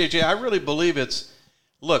 I think, JJ, I really believe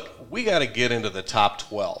look, we got to get into the top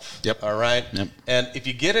 12. Yep. All right? Yep. And if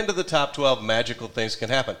you get into the top 12, magical things can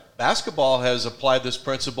happen. Basketball has applied this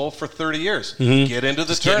principle for 30 years. Get into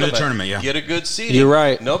the tournament. Get a good seeding. You're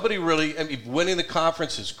right. Nobody really, winning the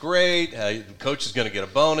conference is great. The coach is going to get a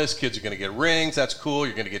bonus. Kids are going to get rings. That's cool.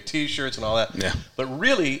 You're going to get T-shirts and all that. Yeah. But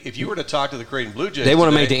really, if you were to talk to the Creighton Blue Jays They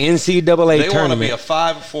want to make the NCAA tournament. They want to be a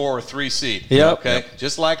 5, 4, or 3 seed. Yep. Okay?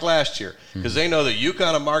 Just like last year. Because they know that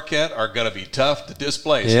UConn and Marquette are going to be tough to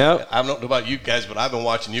displace. Yep. I don't know about you guys, but I've been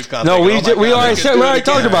watching UConn. No, thinking, we already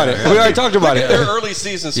talked about it. We already talked about it. Their early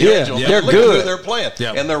season schedule. They're Look good. at who they're playing.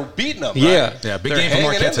 Yep. And they're beating them. Yeah. Right? Yeah, big They're game for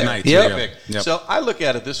hanging Marquette in tonight. there. Yep. Big. Yep. So I look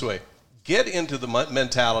at it this way. Get into the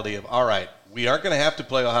mentality of, all right, we aren't going to have to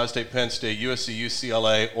play Ohio State, Penn State, USC,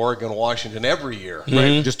 UCLA, Oregon, Washington every year.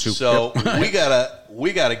 Right. Just 2. So we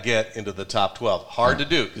gotta get into the top 12. Hard to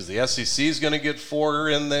do because the SEC is going to get 4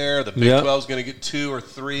 in there. The Big 12 is going to get 2 or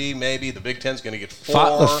 3, maybe. The Big 10 is going to get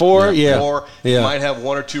 4. 4, yeah. 4. Yeah. You might have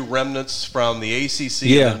 1 or 2 remnants from the ACC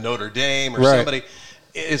and Notre Dame or somebody.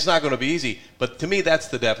 It's not going to be easy, but to me, that's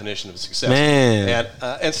the definition of success. Man.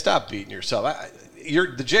 And stop beating yourself.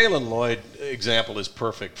 The Jalen Lloyd example is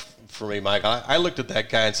perfect for me, Mike. I looked at that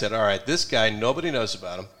guy and said, all right, this guy, nobody knows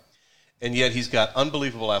about him, and yet he's got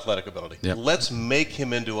unbelievable athletic ability. Yep. Let's make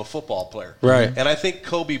him into a football player. Right. And I think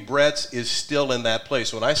Kobe Bretz is still in that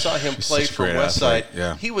place. When I saw him play for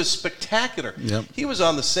Westside, he was spectacular. Yep. He was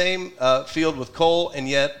on the same field with Cole, and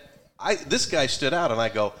yet this guy stood out, and I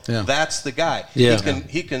go, that's the guy. Yeah.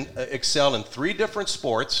 He can excel in 3 different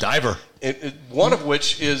sports. Diver. One of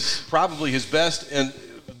which is probably his best, and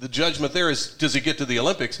the judgment there is, does he get to the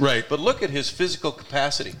Olympics? Right. But look at his physical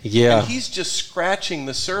capacity. Yeah. And he's just scratching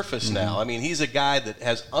the surface now. I mean, he's a guy that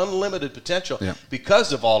has unlimited potential Yeah.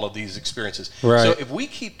 because of all of these experiences. Right. So if we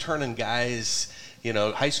keep turning guys,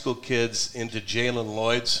 high school kids into Jalen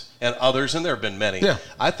Lloyds and others, and there have been many,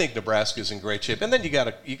 I think Nebraska's in great shape. And then you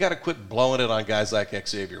gotta quit blowing it on guys like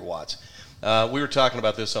Xavier Watts. We were talking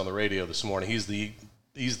about this on the radio this morning. He's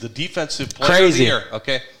the defensive player of the year.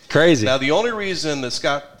 Okay. Crazy. Now, the only reason that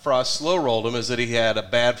Scott Frost slow-rolled him is that he had a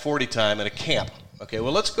bad 40 time at a camp. Okay,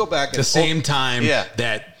 well, let's go back. The same time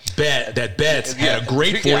that Betts had a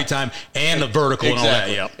great 40 time and the vertical and all that.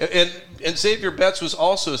 Yep. And Xavier Betts was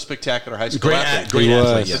also a spectacular high school athlete. Great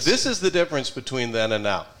athlete, So yes. this is the difference between then and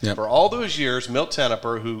now. Yep. For all those years, Milt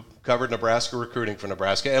Tenopir, who covered Nebraska recruiting for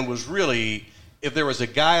Nebraska and was really, if there was a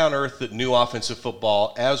guy on earth that knew offensive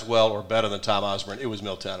football as well or better than Tom Osborne, it was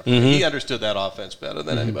Milt Tenopir. He understood that offense better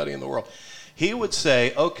than anybody in the world. He would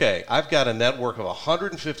say, okay, I've got a network of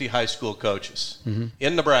 150 high school coaches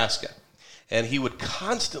in Nebraska. And he would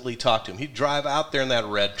constantly talk to him. He'd drive out there in that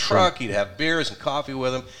red truck. He'd have beers and coffee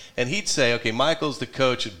with him. And he'd say, okay, Michael's the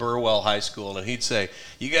coach at Burwell High School. And he'd say,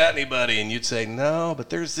 you got anybody? And you'd say, no, but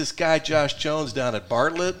there's this guy, Josh Jones, down at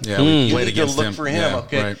Bartlett. Yeah, we You played need to against look him. for him, Yeah,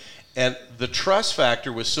 okay? right. And the trust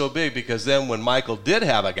factor was so big because then when Michael did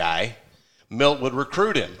have a guy, Milt would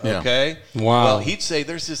recruit him, okay? Wow. Well, he'd say,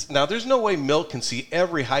 there's no way Milt can see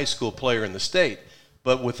every high school player in the state.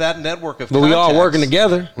 But with that network of But we all contacts- working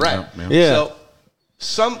together. Right. Yeah.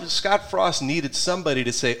 So Scott Frost needed somebody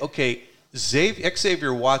to say, okay,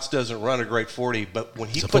 Xavier Watts doesn't run a great 40, but when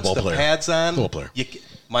he puts the pads on,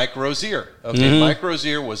 Mike Rozier. Okay, Mike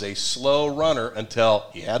Rozier was a slow runner until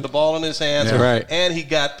he had the ball in his hands, and he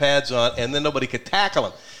got pads on, and then nobody could tackle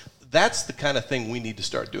him. That's the kind of thing we need to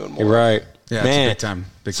start doing more. Right. Yeah, man. it's a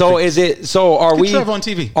big time. So is it? So are we? Trev on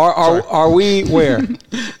TV. Are we where?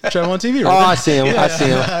 Trev on TV. Right? Oh, I see him.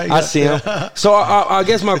 Yeah. I see him. So I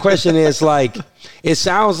guess my question is like, it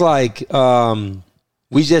sounds like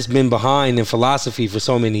we've just been behind in philosophy for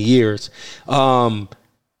so many years.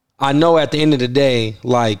 I know at the end of the day,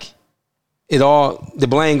 like the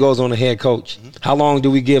blame goes on the head coach. How long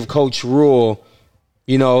do we give Coach Rule?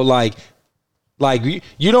 Like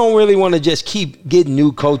you don't really want to just keep getting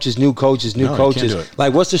new coaches. You can't do it.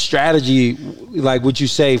 Like, what's the strategy? Like, would you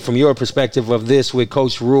say from your perspective of this with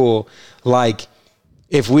Coach Rule? Like,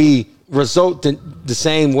 if we result the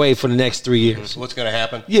same way for the next 3 years. What's going to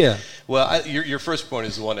happen? Yeah. Well, your first point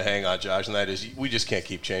is the one to hang on, Josh, and that is we just can't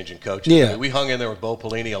keep changing coaches. Yeah. I mean, we hung in there with Bo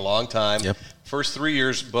Pelini a long time. Yep. First 3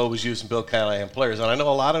 years, Bo was using Bill Callahan players, and I know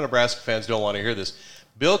a lot of Nebraska fans don't want to hear this.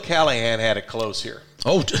 Bill Callahan had it close here.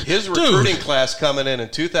 Oh, his recruiting class coming in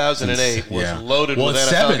 2008 was loaded with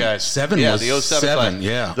NFL guys. The 07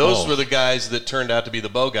 class. Those were the guys that turned out to be the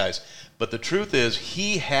Bo guys. But the truth is,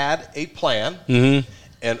 he had a plan. Mm-hmm.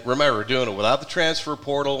 And remember, doing it without the transfer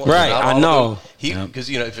portal. Right, I know. Because,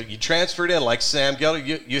 if you transferred in, like Sam Geller,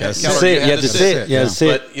 you had to sit. You had to sit. Yeah.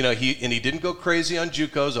 But, he didn't go crazy on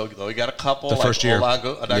JUCOs, although he got a couple. The first year.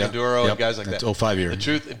 Adaganduro and guys like that. 05 year. The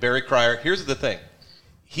truth, Barry Cryer, here's the thing.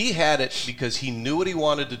 He had it because he knew what he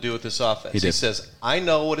wanted to do with this offense. He says, I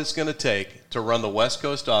know what it's going to take to run the West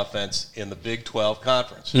Coast offense in the Big 12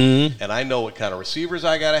 Conference. Mm-hmm. And I know what kind of receivers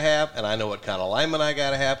I got to have, and I know what kind of linemen I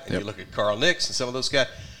got to have. And you look at Carl Nix and some of those guys.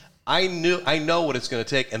 I know what it's going to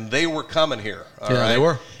take, and they were coming here. All right? They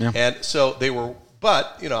were. Yeah. And so they were.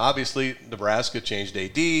 But, obviously Nebraska changed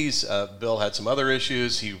ADs. Bill had some other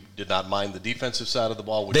issues. He did not mind the defensive side of the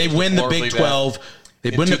ball. Which they win the Big 12. They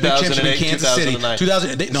win the big championship in Kansas City.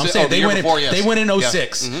 2009. They win in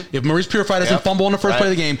 06. Mm-hmm. If Maurice Purified doesn't fumble in the first play of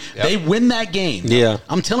the game, they win that game. Yeah.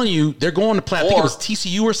 I'm telling you, they're going to play. I think it was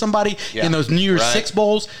TCU or somebody in those New Year's Six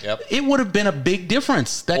bowls. Yep. It would have been a big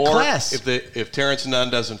difference. That class. If Terrence Nunn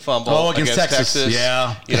doesn't fumble against Texas,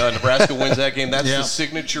 Nebraska wins that game. That's the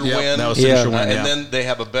signature win. That was signature win. And then they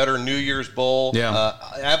have a better New Year's bowl. Yeah.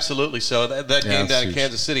 Absolutely. So that game down in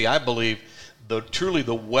Kansas City, I believe. Truly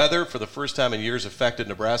the weather for the first time in years affected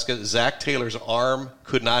Nebraska. Zach Taylor's arm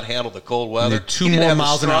could not handle the cold weather. 2 more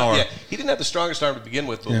miles an hour. Yeah, he didn't have the strongest arm to begin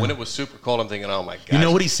with, but when it was super cold, I'm thinking, oh my God. You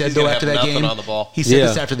know what he said though after that game? On the ball. He said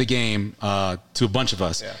this after the game to a bunch of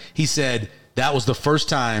us. Yeah. He said that was the first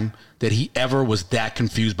time that he ever was that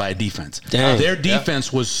confused by a defense. Their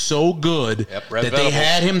defense was so good that they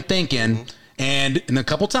had him thinking, and in a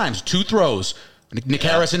couple times, 2 throws. Nick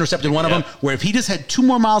Harris intercepted one of them, where if he just had 2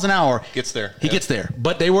 more miles an hour, he gets there.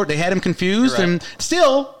 But they had him confused, and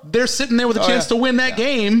still they're sitting there with a chance to win that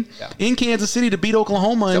game in Kansas City to beat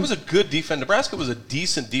Oklahoma. That was a good defense. Nebraska was a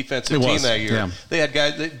decent defensive team that year. Yeah. They had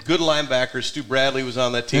guys, good linebackers. Stu Bradley was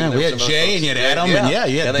on that team. Yeah, we had Jay and you had Adam,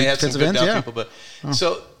 and they had some good down people. But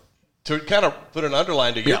so to kind of put an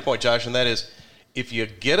underline to your point, Josh, and that is, if you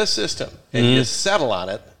get a system and you settle on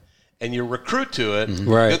it and you recruit to it,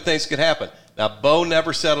 good things could happen. Now, Bo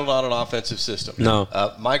never settled on an offensive system. No.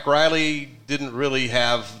 Mike Riley didn't really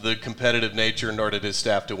have the competitive nature, nor did his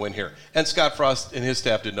staff, to win here. And Scott Frost and his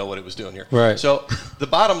staff didn't know what he was doing here. Right. So the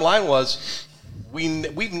bottom line was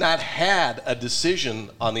we've not had a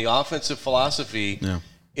decision on the offensive philosophy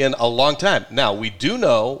in a long time. Now, we do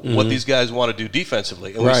know what these guys want to do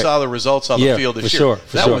defensely, and we saw the results on the field this year.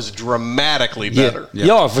 That was dramatically better.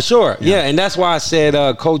 Yeah, for sure. Yeah, and that's why I said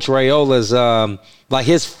Coach Raiola's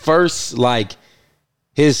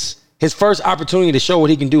his first opportunity to show what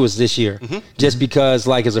he can do is this year. Just because,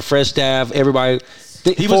 as a fresh staff, everybody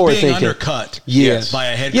he was being undercut by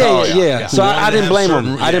a head coach. Yeah. So I didn't blame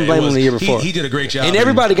him. I didn't blame him the year before. He did a great job. And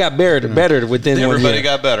everybody got better within 1 year. Everybody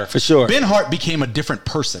got better. For sure. Ben Hart became a different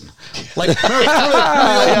person. Remember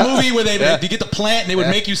the old movie where they get the plant and they would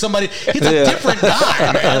make you somebody? He's a different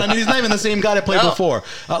guy, man. I mean, he's not even the same guy that played before.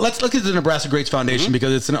 Let's get to the Nebraska Greats Foundation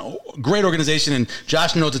because it's a great organization, and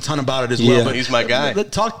Josh knows a ton about it as well. But he's my guy.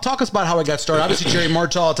 Talk us about how it got started. Obviously, Jerry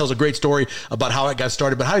Martall tells a great story about how it got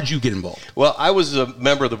started, but how did you get involved? Well, I was a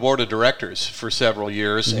member of the board of directors for several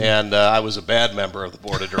years, and I was a bad member of the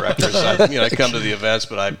board of directors. I come to the events,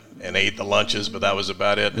 and ate the lunches, but that was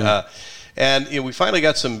about it. And we finally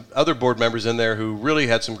got some other board members in there who really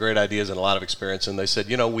had some great ideas and a lot of experience, and they said,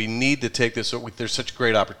 we need to take this. There's such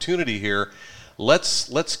great opportunity here. Let's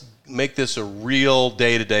make this a real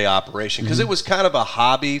day-to-day operation, because it was kind of a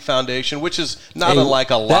hobby foundation, which is not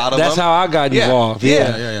unlike a lot of them. That's how I got involved.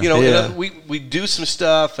 We do some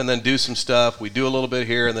stuff and then do some stuff. We do a little bit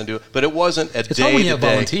here and then do it, but it wasn't a day-to-day. It's hard when you have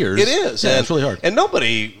volunteers. It is. Yeah, it's really hard. And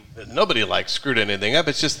nobody screwed anything up.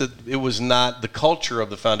 It's just that it was not the culture of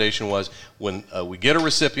the foundation. Was when we get a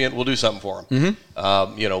recipient, we'll do something for them.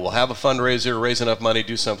 We'll have a fundraiser, raise enough money,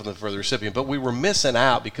 do something for the recipient. But we were missing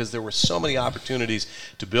out because there were so many opportunities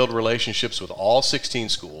to build relationships with all 16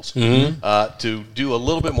 schools, to do a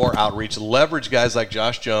little bit more outreach, leverage guys like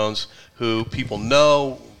Josh Jones, who people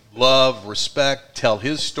know, love, respect, tell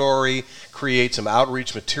his story, create some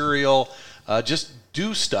outreach material, just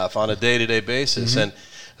do stuff on a day-to-day basis. And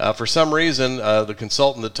for some reason, the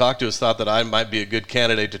consultant that talked to us thought that I might be a good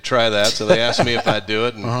candidate to try that, so they asked me if I'd do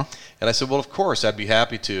it. And I said, well, of course, I'd be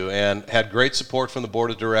happy to, and had great support from the board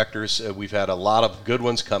of directors. We've had a lot of good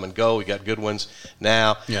ones come and go. We got good ones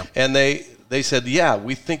now. Yeah. And they said, yeah,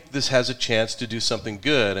 we think this has a chance to do something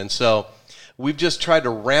good. And so we've just tried to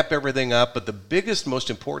ramp everything up. But the biggest, most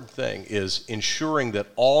important thing is ensuring that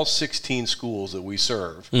all 16 schools that we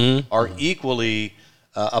serve are equally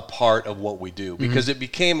a part of what we do, because it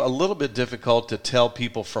became a little bit difficult to tell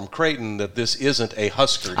people from Creighton that this isn't a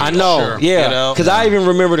Husker deal. I know, yeah, because I even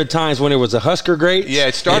remember the times when it was a Husker great. Yeah,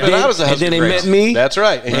 it started out as a Husker and then great. they met me. That's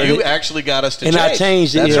right, and you actually got us to change. And I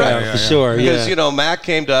changed it, That's right. for sure. Because, Mac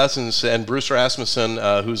came to us and Bruce Rasmussen,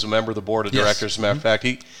 who's a member of the board of directors, as a matter of fact,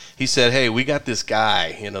 he said, hey, we got this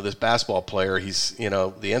guy, this basketball player. He's, the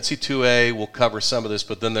NC2A will cover some of this,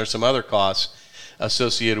 but then there's some other costs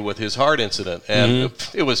associated with his heart incident. And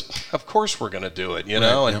it was, of course we're going to do it,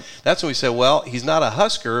 and that's when we said, well, he's not a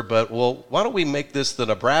Husker, but why don't we make this the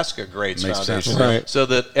Nebraska Grades Foundation? Right. So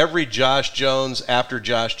that every Josh Jones after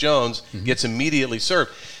Josh Jones gets immediately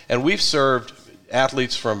served. And we've served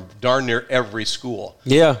athletes from darn near every school.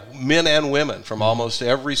 Yeah. Men and women from almost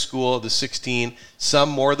every school of the 16, some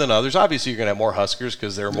more than others. Obviously, you're going to have more Huskers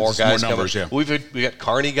because there are more guys coming. We got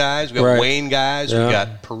Kearney guys, we got Wayne guys, we've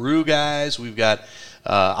got Peru guys, we've got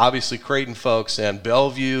obviously Creighton folks and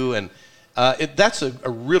Bellevue. And that's a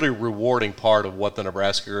really rewarding part of what the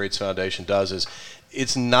Nebraska Grades Foundation does. Is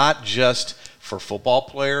it's not just for football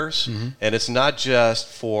players, and it's not just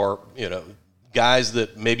for, guys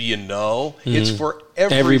that maybe it's for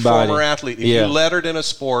everybody. Former athlete. If you lettered in a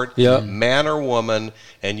sport, man or woman,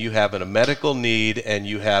 and you have a medical need and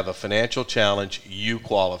you have a financial challenge, you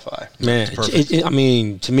qualify. Man, I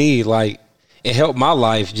mean, to me, like, it helped my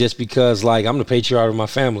life just because, like, I'm the patriarch of my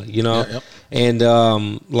family, and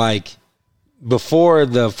before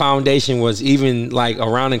the foundation was even like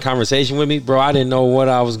around in conversation with me, bro, I didn't know what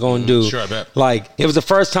I was going to do. Sure, I bet. Like, it was the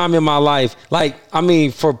first time in my life. Like, I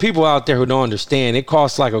mean, for people out there who don't understand, it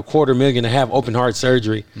costs like $250,000 to have open heart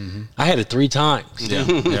surgery. I had it 3 times.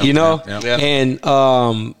 And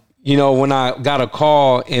when I got a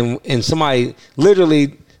call and somebody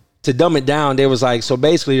literally, to dumb it down, they was like, so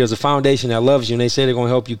basically there's a foundation that loves you and they say they're going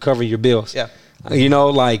to help you cover your bills. Yeah.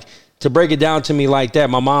 To break it down to me like that,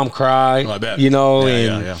 my mom cried,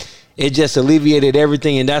 it just alleviated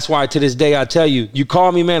everything. And that's why to this day, I tell you, you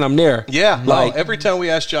call me, man, I'm there. Yeah. Every time we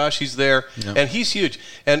ask Josh, he's there, and he's huge.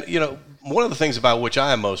 And, one of the things about which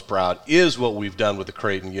I am most proud is what we've done with the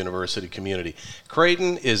Creighton University community.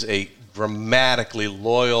 Creighton is a dramatically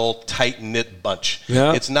loyal, tight-knit bunch.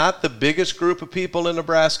 Yeah. It's not the biggest group of people in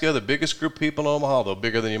Nebraska, the biggest group of people in Omaha, though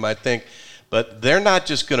bigger than you might think. But they're not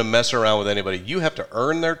just going to mess around with anybody. You have to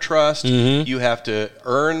earn their trust, you have to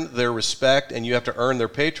earn their respect, and you have to earn their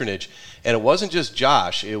patronage. And it wasn't just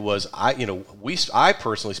Josh. It was I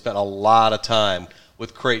personally spent a lot of time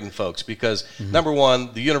with Creighton folks because, number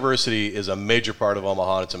one, the university is a major part of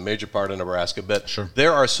Omaha. It's a major part of Nebraska. But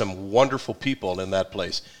there are some wonderful people in that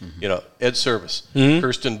place. Ed Service,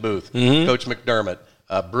 Kirsten Booth, Coach McDermott,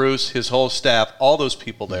 Bruce, his whole staff, all those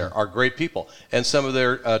people there are great people. And some of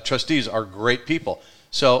their trustees are great people.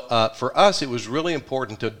 So for us, it was really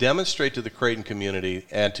important to demonstrate to the Creighton community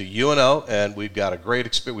and to UNO, and we've got a great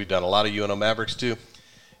experience. We've done a lot of UNO Mavericks too.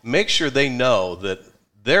 Make sure they know that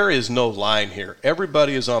there is no line here.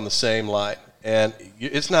 Everybody is on the same line. And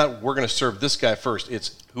it's not we're going to serve this guy first.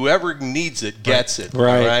 It's whoever needs it gets it.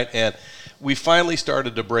 Right? And we finally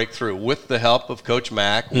started to break through with the help of Coach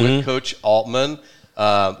Mack, with Coach Altman,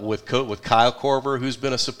 with Kyle Korver, who's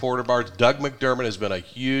been a supporter of ours. Doug McDermott has been a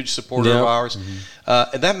huge supporter of ours.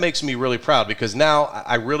 And that makes me really proud because now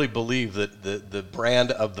I really believe that the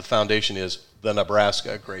brand of the foundation is the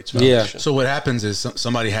Nebraska Grades Foundation. So what happens is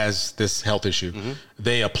somebody has this health issue.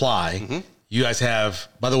 They apply. You guys have,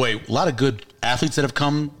 by the way, a lot of good athletes that have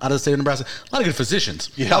come out of the state of Nebraska. A lot of good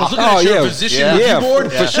physicians. I was looking at your physician review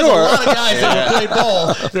board. For sure. There's a lot of guys that have played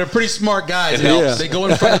ball. They're pretty smart guys. They go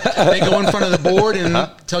in front. They go in front of the board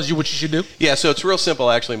and tells you what you should do. Yeah, so it's real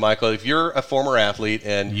simple, actually, Michael. If you're a former athlete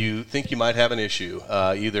and you think you might have an issue,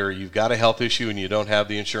 either you've got a health issue and you don't have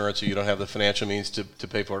the insurance or you don't have the financial means to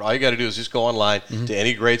pay for it, all you got to do is just go online to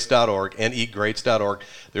negrades.org, negrades.org.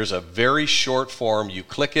 There's a very short form. You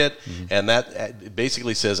click it, and that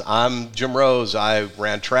basically says, I'm Jim Rose. I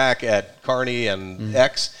ran track at Kearney and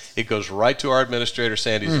X. It goes right to our administrator,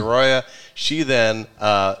 Sandy Zaroya. She then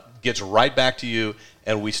gets right back to you,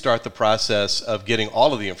 and we start the process of getting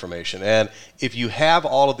all of the information. And if you have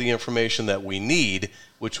all of the information that we need,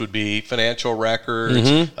 which would be financial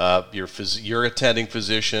records, your attending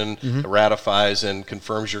physician ratifies and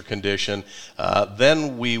confirms your condition,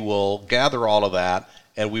 then we will gather all of that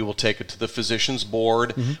and we will take it to the physician's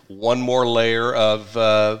board. One more layer of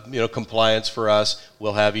compliance for us.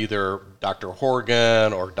 We'll have either Dr.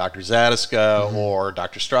 Horgan or Dr. Zadiska or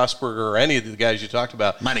Dr. Strasburger or any of the guys you talked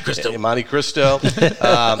about. Monte Cristo.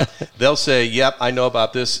 They'll say, yep, I know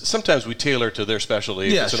about this. Sometimes we tailor to their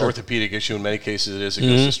specialty. If it's an orthopedic issue. In many cases it is. It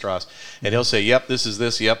goes to Strauss. And he'll say, yep, this is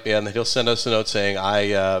this, yep. And he'll send us a note saying, I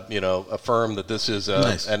affirm that this is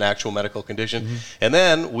an actual medical condition. And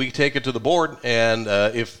then we take it to the board, and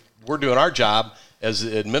if we're doing our job as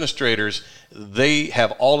administrators, they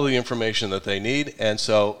have all of the information that they need. And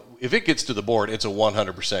so if it gets to the board, it's a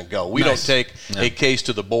 100% go. We don't take a case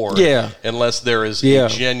to the board unless there is a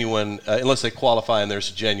genuine, unless they qualify and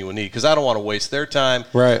there's a genuine need. Because I don't want to waste their time.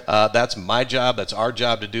 Right. That's my job. That's our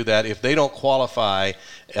job to do that. If they don't qualify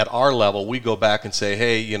at our level, we go back and say,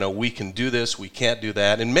 hey, we can do this. We can't do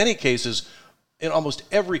that. In many cases, in almost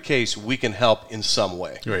every case, we can help in some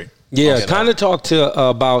way. Great. Yeah, kind of talk to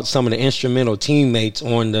about some of the instrumental teammates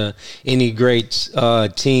on the Any Greats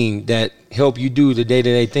team that help you do the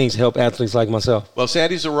day-to-day things, help athletes like myself. Well,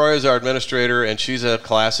 Sandy Zaroya is our administrator, and she's a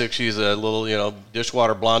classic. She's a little,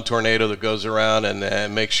 dishwater blonde tornado that goes around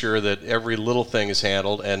and makes sure that every little thing is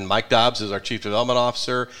handled. And Mike Dobbs is our chief development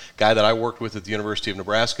officer, guy that I worked with at the University of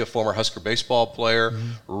Nebraska, former Husker baseball player,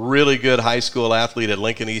 really good high school athlete at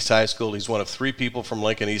Lincoln East High School. He's one of 3 people from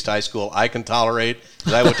Lincoln East High School I can tolerate,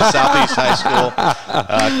 because I went to Southeast High School.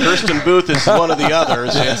 Kirsten Booth is one of the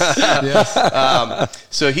others.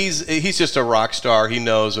 So he's just a rock star. He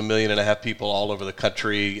knows 1.5 million people all over the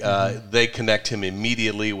country. They connect him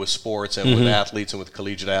immediately with sports and with athletes and with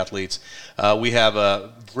collegiate athletes. We have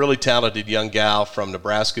a really talented young gal from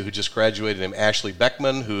Nebraska who just graduated named Ashley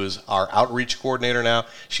Beckman, who is our outreach coordinator now.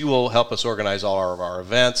 She will help us organize all of our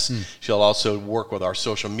events. She'll also work with our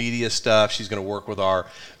social media stuff. She's going to work with our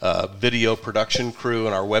video production crew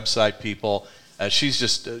and our website people.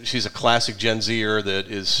 She's a classic Gen Zer that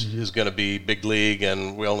is going to be big league,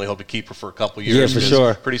 and we only hope to keep her for a couple years. Yeah, for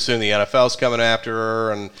sure. Pretty soon the NFL's coming after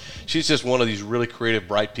her, and she's just one of these really creative,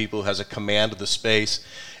 bright people who has a command of the space.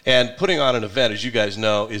 And putting on an event, as you guys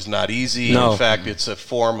know, is not easy. No. In fact, it's a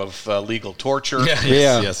form of legal torture.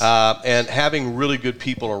 Yes. And having really good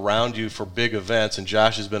people around you for big events, and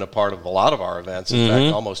Josh has been a part of a lot of our events. In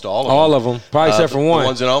fact, almost all of them. All of them, probably except for one. The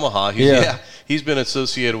ones in Omaha. He's been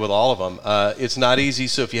associated with all of them. It's not easy,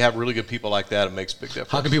 so if you have really good people like that, it makes a big difference.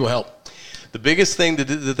 How can people help? The biggest thing that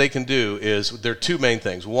they can do is, there are 2 main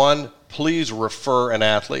things. One, please refer an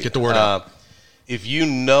athlete. Get the word out. If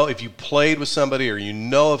you played with somebody or you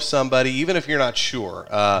know of somebody, even if you're not sure,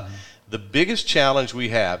 the biggest challenge we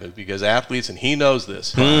have is because athletes, and he knows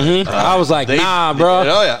this. I was like, nah, bro.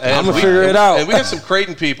 I'm going to figure it out. And we got some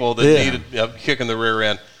Creighton people that need a kick in the rear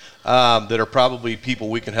end that are probably people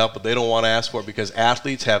we can help, but they don't want to ask for it because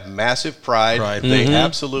athletes have massive pride. They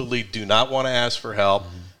absolutely do not want to ask for help.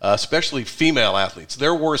 Especially female athletes.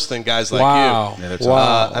 They're worse than guys like you.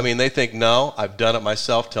 Yeah, they think, no, I've done it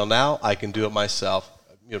myself till now. I can do it myself,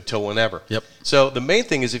 till whenever. Yep. So the main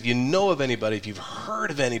thing is, if you know of anybody, if you've heard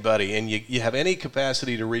of anybody, and you have any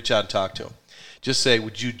capacity to reach out and talk to them, just say,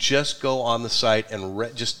 would you just go on the site and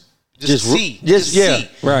just see.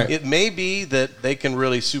 Right. It may be that they can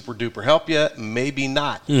really super duper help you, maybe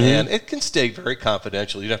not. And it can stay very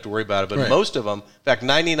confidential. You don't have to worry about it. But most of them, in fact,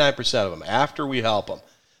 99% of them, after we help them,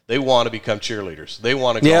 they want to become cheerleaders. They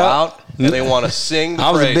want to go out and they want to sing the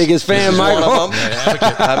I was praise. the biggest fan, Michael. One of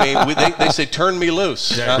them. I mean, they say, turn me loose.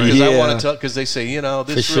 Because I want to tell, because they say,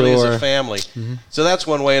 this really is a family. So that's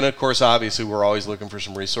one way. And, of course, obviously, we're always looking for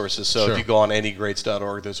some resources. So if you go on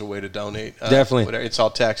anygreats.org, there's a way to donate. Definitely. It's all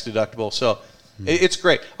tax deductible. So it's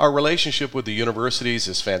great. Our relationship with the universities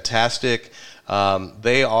is fantastic.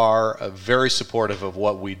 They are very supportive of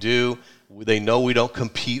what we do. They know we don't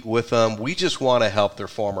compete with them. We just want to help their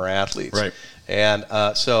former athletes. Right. And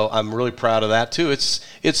so I'm really proud of that too. It's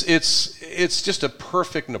just a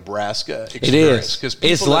perfect Nebraska experience. It is.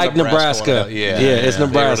 It's like Nebraska. It's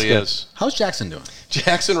Nebraska. It really is. How's Jackson doing?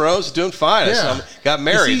 Jackson Rose is doing fine. Yeah. Got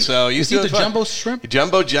married, so he's doing the fine. Jumbo Shrimp?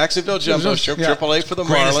 Jacksonville Jumbo Shrimp, AAA for the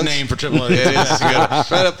Greatest Marlins. name for AAA. It is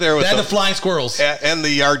good. Right up there with the Flying Squirrels. And the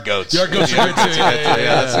Yard Goats. Yard Goats are good too.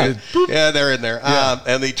 That's good. Yeah, they're in there. Yeah.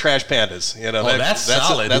 And the Trash Pandas. That's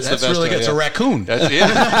solid. That's the best really good. It's a raccoon.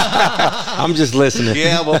 I'm just listening.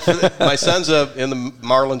 Yeah, well, my son's in the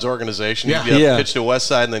Marlins organization. He pitched at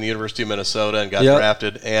Westside and then University of Minnesota and got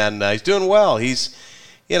drafted. And he's doing well. He's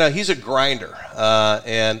a grinder.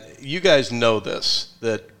 And you guys know this,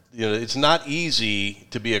 that it's not easy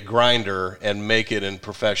to be a grinder and make it in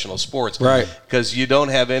professional sports. Right. Because you don't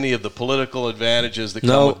have any of the political advantages that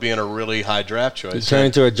come with being a really high draft choice. You turn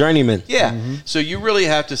into a journeyman. Yeah. Mm-hmm. So you really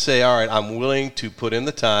have to say, all right, I'm willing to put in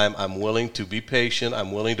the time. I'm willing to be patient.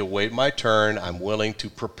 I'm willing to wait my turn. I'm willing to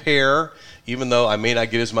prepare, even though I may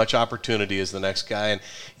not get as much opportunity as the next guy. And,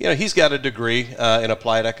 he's got a degree in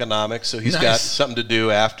applied economics, so he's got something to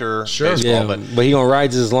do after baseball. Yeah, but he's going to ride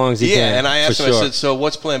as long as he can. Yeah, and I asked him, I said, so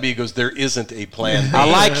what's plan B? He goes, there isn't a plan B. I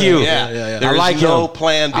like you. Yeah. I like no him.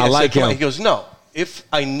 plan B. I like him. He goes, no. If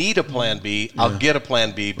I need a plan B, I'll get a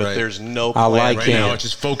plan B, but there's no plan. I like right him. now. It's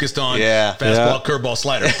just focused on fastball, curveball,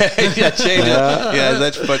 slider. Change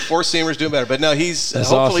it. But four seamers doing better. But no,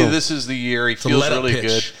 hopefully awesome. this is the year. He feels really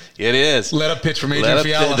good. It is. Let up pitch from Adrian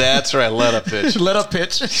Fiala. That's right. Let up pitch. Let up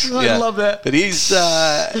pitch. I love that. But he's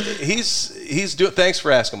doing. Thanks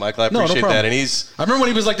for asking, Michael. I appreciate that. And I remember when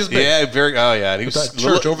he was like this big. Yeah, very. Oh yeah, and he was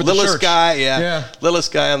littlest guy. Yeah,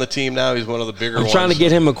 littlest guy on the team. Now he's one of the bigger ones. I'm trying to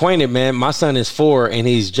get him acquainted, man. My son is 4, and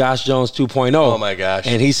he's Josh Jones 2.0. Oh my gosh,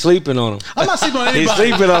 and he's sleeping on him. I'm not sleeping on anybody. He's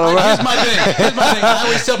sleeping on him. Right? Here's my thing. I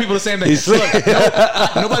always tell people the same thing.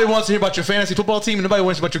 Nobody wants to hear about your fantasy football team, and nobody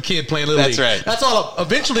wants to hear about your kid playing Little League. That's right. That's all.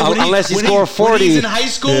 Eventually, unless he scores 40. When he's in high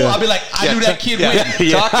school, I'll be like, I knew that kid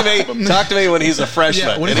win. Talk to me when he's a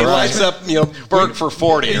freshman and he lights up, Bert for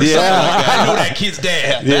 40 or something like that. I know that kid's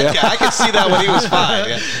dad. That guy, I could see that when he was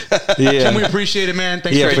 5. Jim, we appreciate it, man.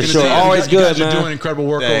 Thanks for for taking sure. the time. Always you good, guys man. are doing incredible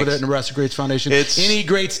work over there at Nebraska Greats Foundation. It's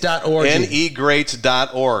negreats.org.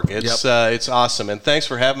 negreats.org. It's awesome. And thanks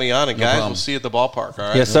for having me on. And guys, we'll see you at the ballpark. All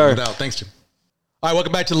right. Yes, sir. No doubt. Thanks, Jim. All right,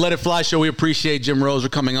 welcome back to the Let It Fly show. We appreciate Jim Rose for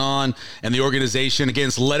coming on and the organization. Again,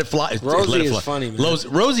 it's Let It Fly. Rosie is funny, man.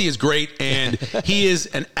 Rosie is great, and he is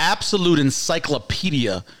an absolute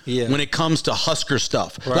encyclopedia when it comes to Husker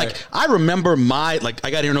stuff. Right. Like, I remember I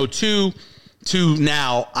got here in 2002 to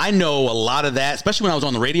now. I know a lot of that, especially when I was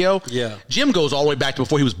on the radio. Yeah. Jim goes all the way back to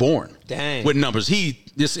before he was born. Dang. With numbers. He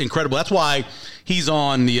just incredible. That's why he's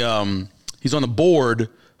on the board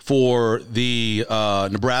for the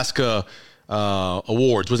Nebraska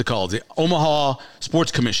awards. What's it called? The Omaha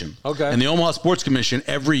Sports Commission. Okay. And the Omaha Sports Commission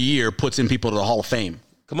every year puts in people to the Hall of Fame.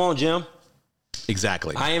 Come on, Jim.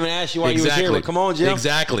 Exactly. I even asked you why you was here, but come on, Jim.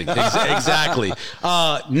 Exactly. Exactly.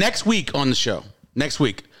 Next week on the show,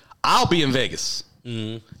 I'll be in Vegas.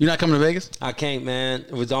 Mm-hmm. You're not coming to Vegas? I can't, man.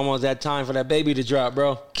 It was almost that time for that baby to drop,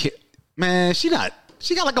 bro. Man, she got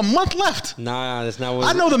like a month left. Nah, that's not what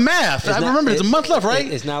I know the math. I remember it's a month left, right?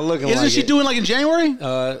 It's not looking Isn't she doing like in January?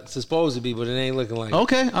 It's supposed to be, but it ain't looking like it.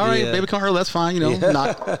 Okay, all right. Baby come early, that's fine.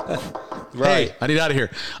 Not. Right. Hey, I need out of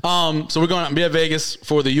here. So we're going to be at Vegas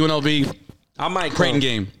for the UNLV I might Creighton come.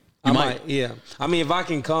 game. I might, yeah. I mean, if I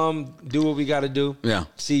can come, do what we got to do. Yeah.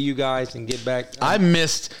 See you guys and get back. I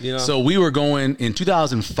missed. So we were going in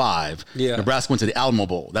 2005. Yeah. Nebraska went to the Alamo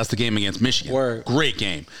Bowl. That's the game against Michigan. Word. Great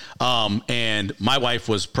game. And my wife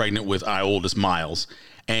was pregnant with our oldest, Miles,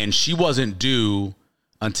 and she wasn't due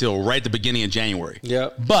until right at the beginning of January.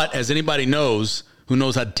 Yep. But as anybody knows, who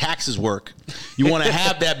knows how taxes work, you want to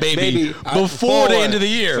have that baby before the end of the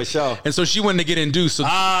year. For sure. And so she wanted to get induced. So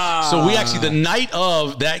we actually, the night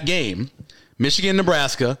of that game, Michigan,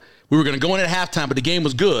 Nebraska, we were going to go in at halftime, but the game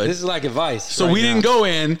was good. This is like advice. So we didn't go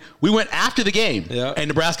in. We went after the game. Yeah. And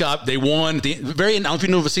Nebraska, they won. I don't know if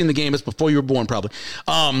you've ever seen the game. It's before you were born, probably.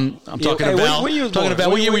 I'm talking about. What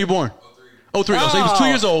year were you born? 03. So he was 2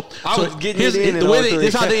 years old. I was getting it in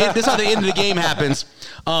this is how the end of the game happens.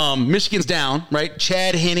 Michigan's down, right?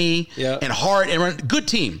 Chad Henne and Hart and good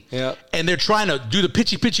team. Yeah. And they're trying to do the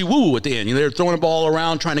pitchy woo at the end. They're throwing the ball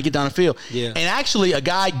around, trying to get down the field. Yeah. And actually, a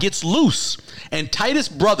guy gets loose, and Titus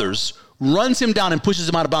Brothers runs him down and pushes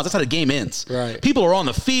him out of bounds. That's how the game ends. Right. People are on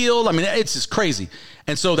the field. I mean, it's just crazy.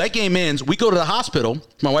 And so that game ends. We go to the hospital,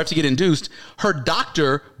 my wife to get induced. Her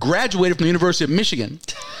doctor graduated from the University of Michigan.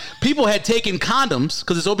 People had taken condoms,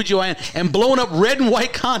 because it's OBGYN, and blown up red and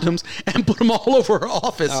white condoms and put them all over her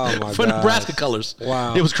office for Nebraska colors.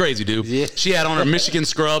 Wow. It was crazy, dude. Yeah. She had on her Michigan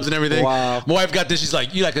scrubs and everything. Wow. My wife got this. She's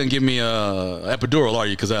like, you're not going to give me a epidural, are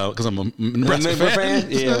you? Because I'm a Nebraska fan.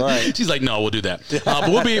 Yeah, right. She's like, no, we'll do that. But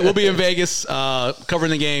we'll be in Vegas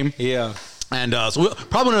covering the game. Yeah. And so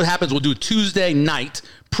probably what happens, we'll do Tuesday night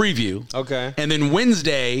preview. Okay. And then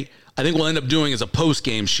Wednesday, I think we'll end up doing as a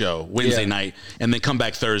post-game show Wednesday night, and then come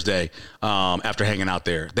back Thursday after hanging out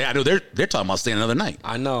there. I know they're talking about staying another night.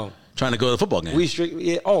 I know. Trying to go to the football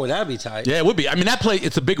game. Oh, that'd be tight. Yeah, it would be. I mean,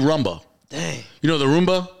 it's a big Roomba. Dang. You know the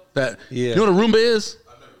Roomba? You know what a Roomba is?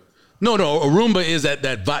 No, a Roomba is that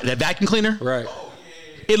vacuum cleaner. Right.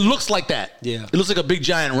 It looks like that. Yeah. It looks like a big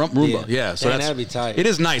giant Roomba. Yeah. So that'd be tight. It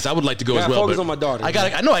is nice. I would like to go as well. Focus on my daughter.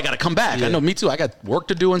 I know I got to come back. Yeah. I know. Me too. I got work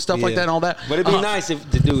to do and stuff like that and all that. But it'd be nice to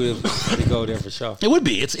go there for sure. It would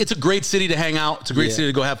be. It's a great city to hang out. It's a great city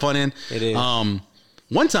to go have fun in. It is.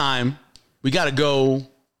 One time we got to go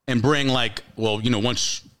and bring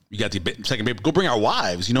once you got the second baby, go bring our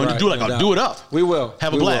wives, and do do it up. We will.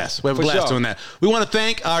 Have a blast. We have a blast doing that. We want to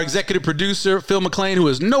thank our executive producer, Phil McLean, who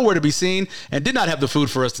is nowhere to be seen and did not have the food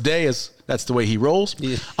for us today, as that's the way he rolls.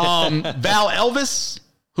 Yeah. Val Elvis,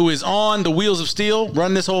 who is on the Wheels of Steel,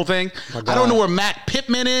 running this whole thing. I don't know where Matt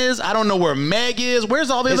Pittman is. I don't know where Meg is. Where's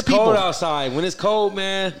all the other people? It's cold outside. When it's cold,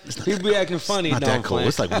 man, people be acting funny. Not that cold.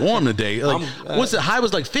 It's like warm today. What's the high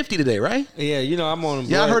was like 50 today, right? Yeah, I'm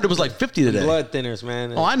on. I heard it was like 50 today. Blood thinners,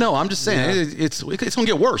 man. Oh, I know. I'm just saying it's gonna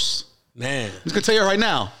get worse. Man, I'm just gonna tell you right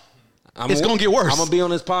now. It's gonna get worse. I'm gonna be on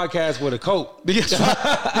this podcast with a coat. Yes,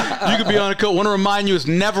 you could be on a coat. Want to remind you, it's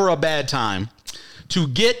never a bad time to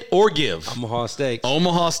get or give. Omaha Steaks.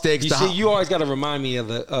 Omaha Steaks. You always got to remind me of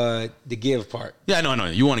the give part. Yeah, no.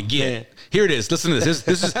 You want to get. Man. Here it is. Listen to this.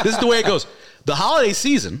 This is the way it goes. The holiday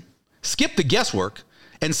season, skip the guesswork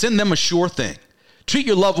and send them a sure thing. Treat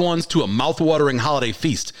your loved ones to a mouth-watering holiday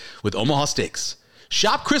feast with Omaha Steaks.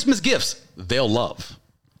 Shop Christmas gifts they'll love.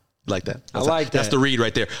 Like that. That's the read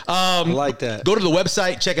right there. I like that. Go to the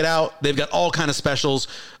website, check it out. They've got all kind of specials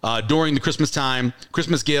during the Christmas time.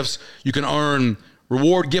 Christmas gifts. You can earn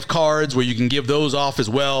reward gift cards where you can give those off as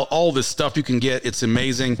well. All this stuff you can get. It's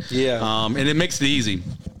amazing. Yeah. And it makes it easy.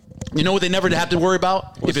 You know what they never have to worry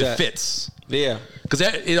about? What's if it that? fits. Yeah. Because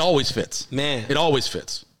it always fits. Man. It always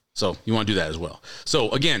fits. So you want to do that as well.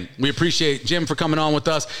 So, again, we appreciate Jim for coming on with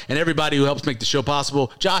us and everybody who helps make the show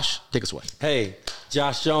possible. Josh, take us away. Hey,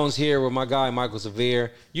 Josh Jones here with my guy, Michael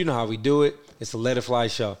Severe. You know how we do it. It's the Let It Fly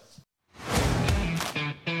show.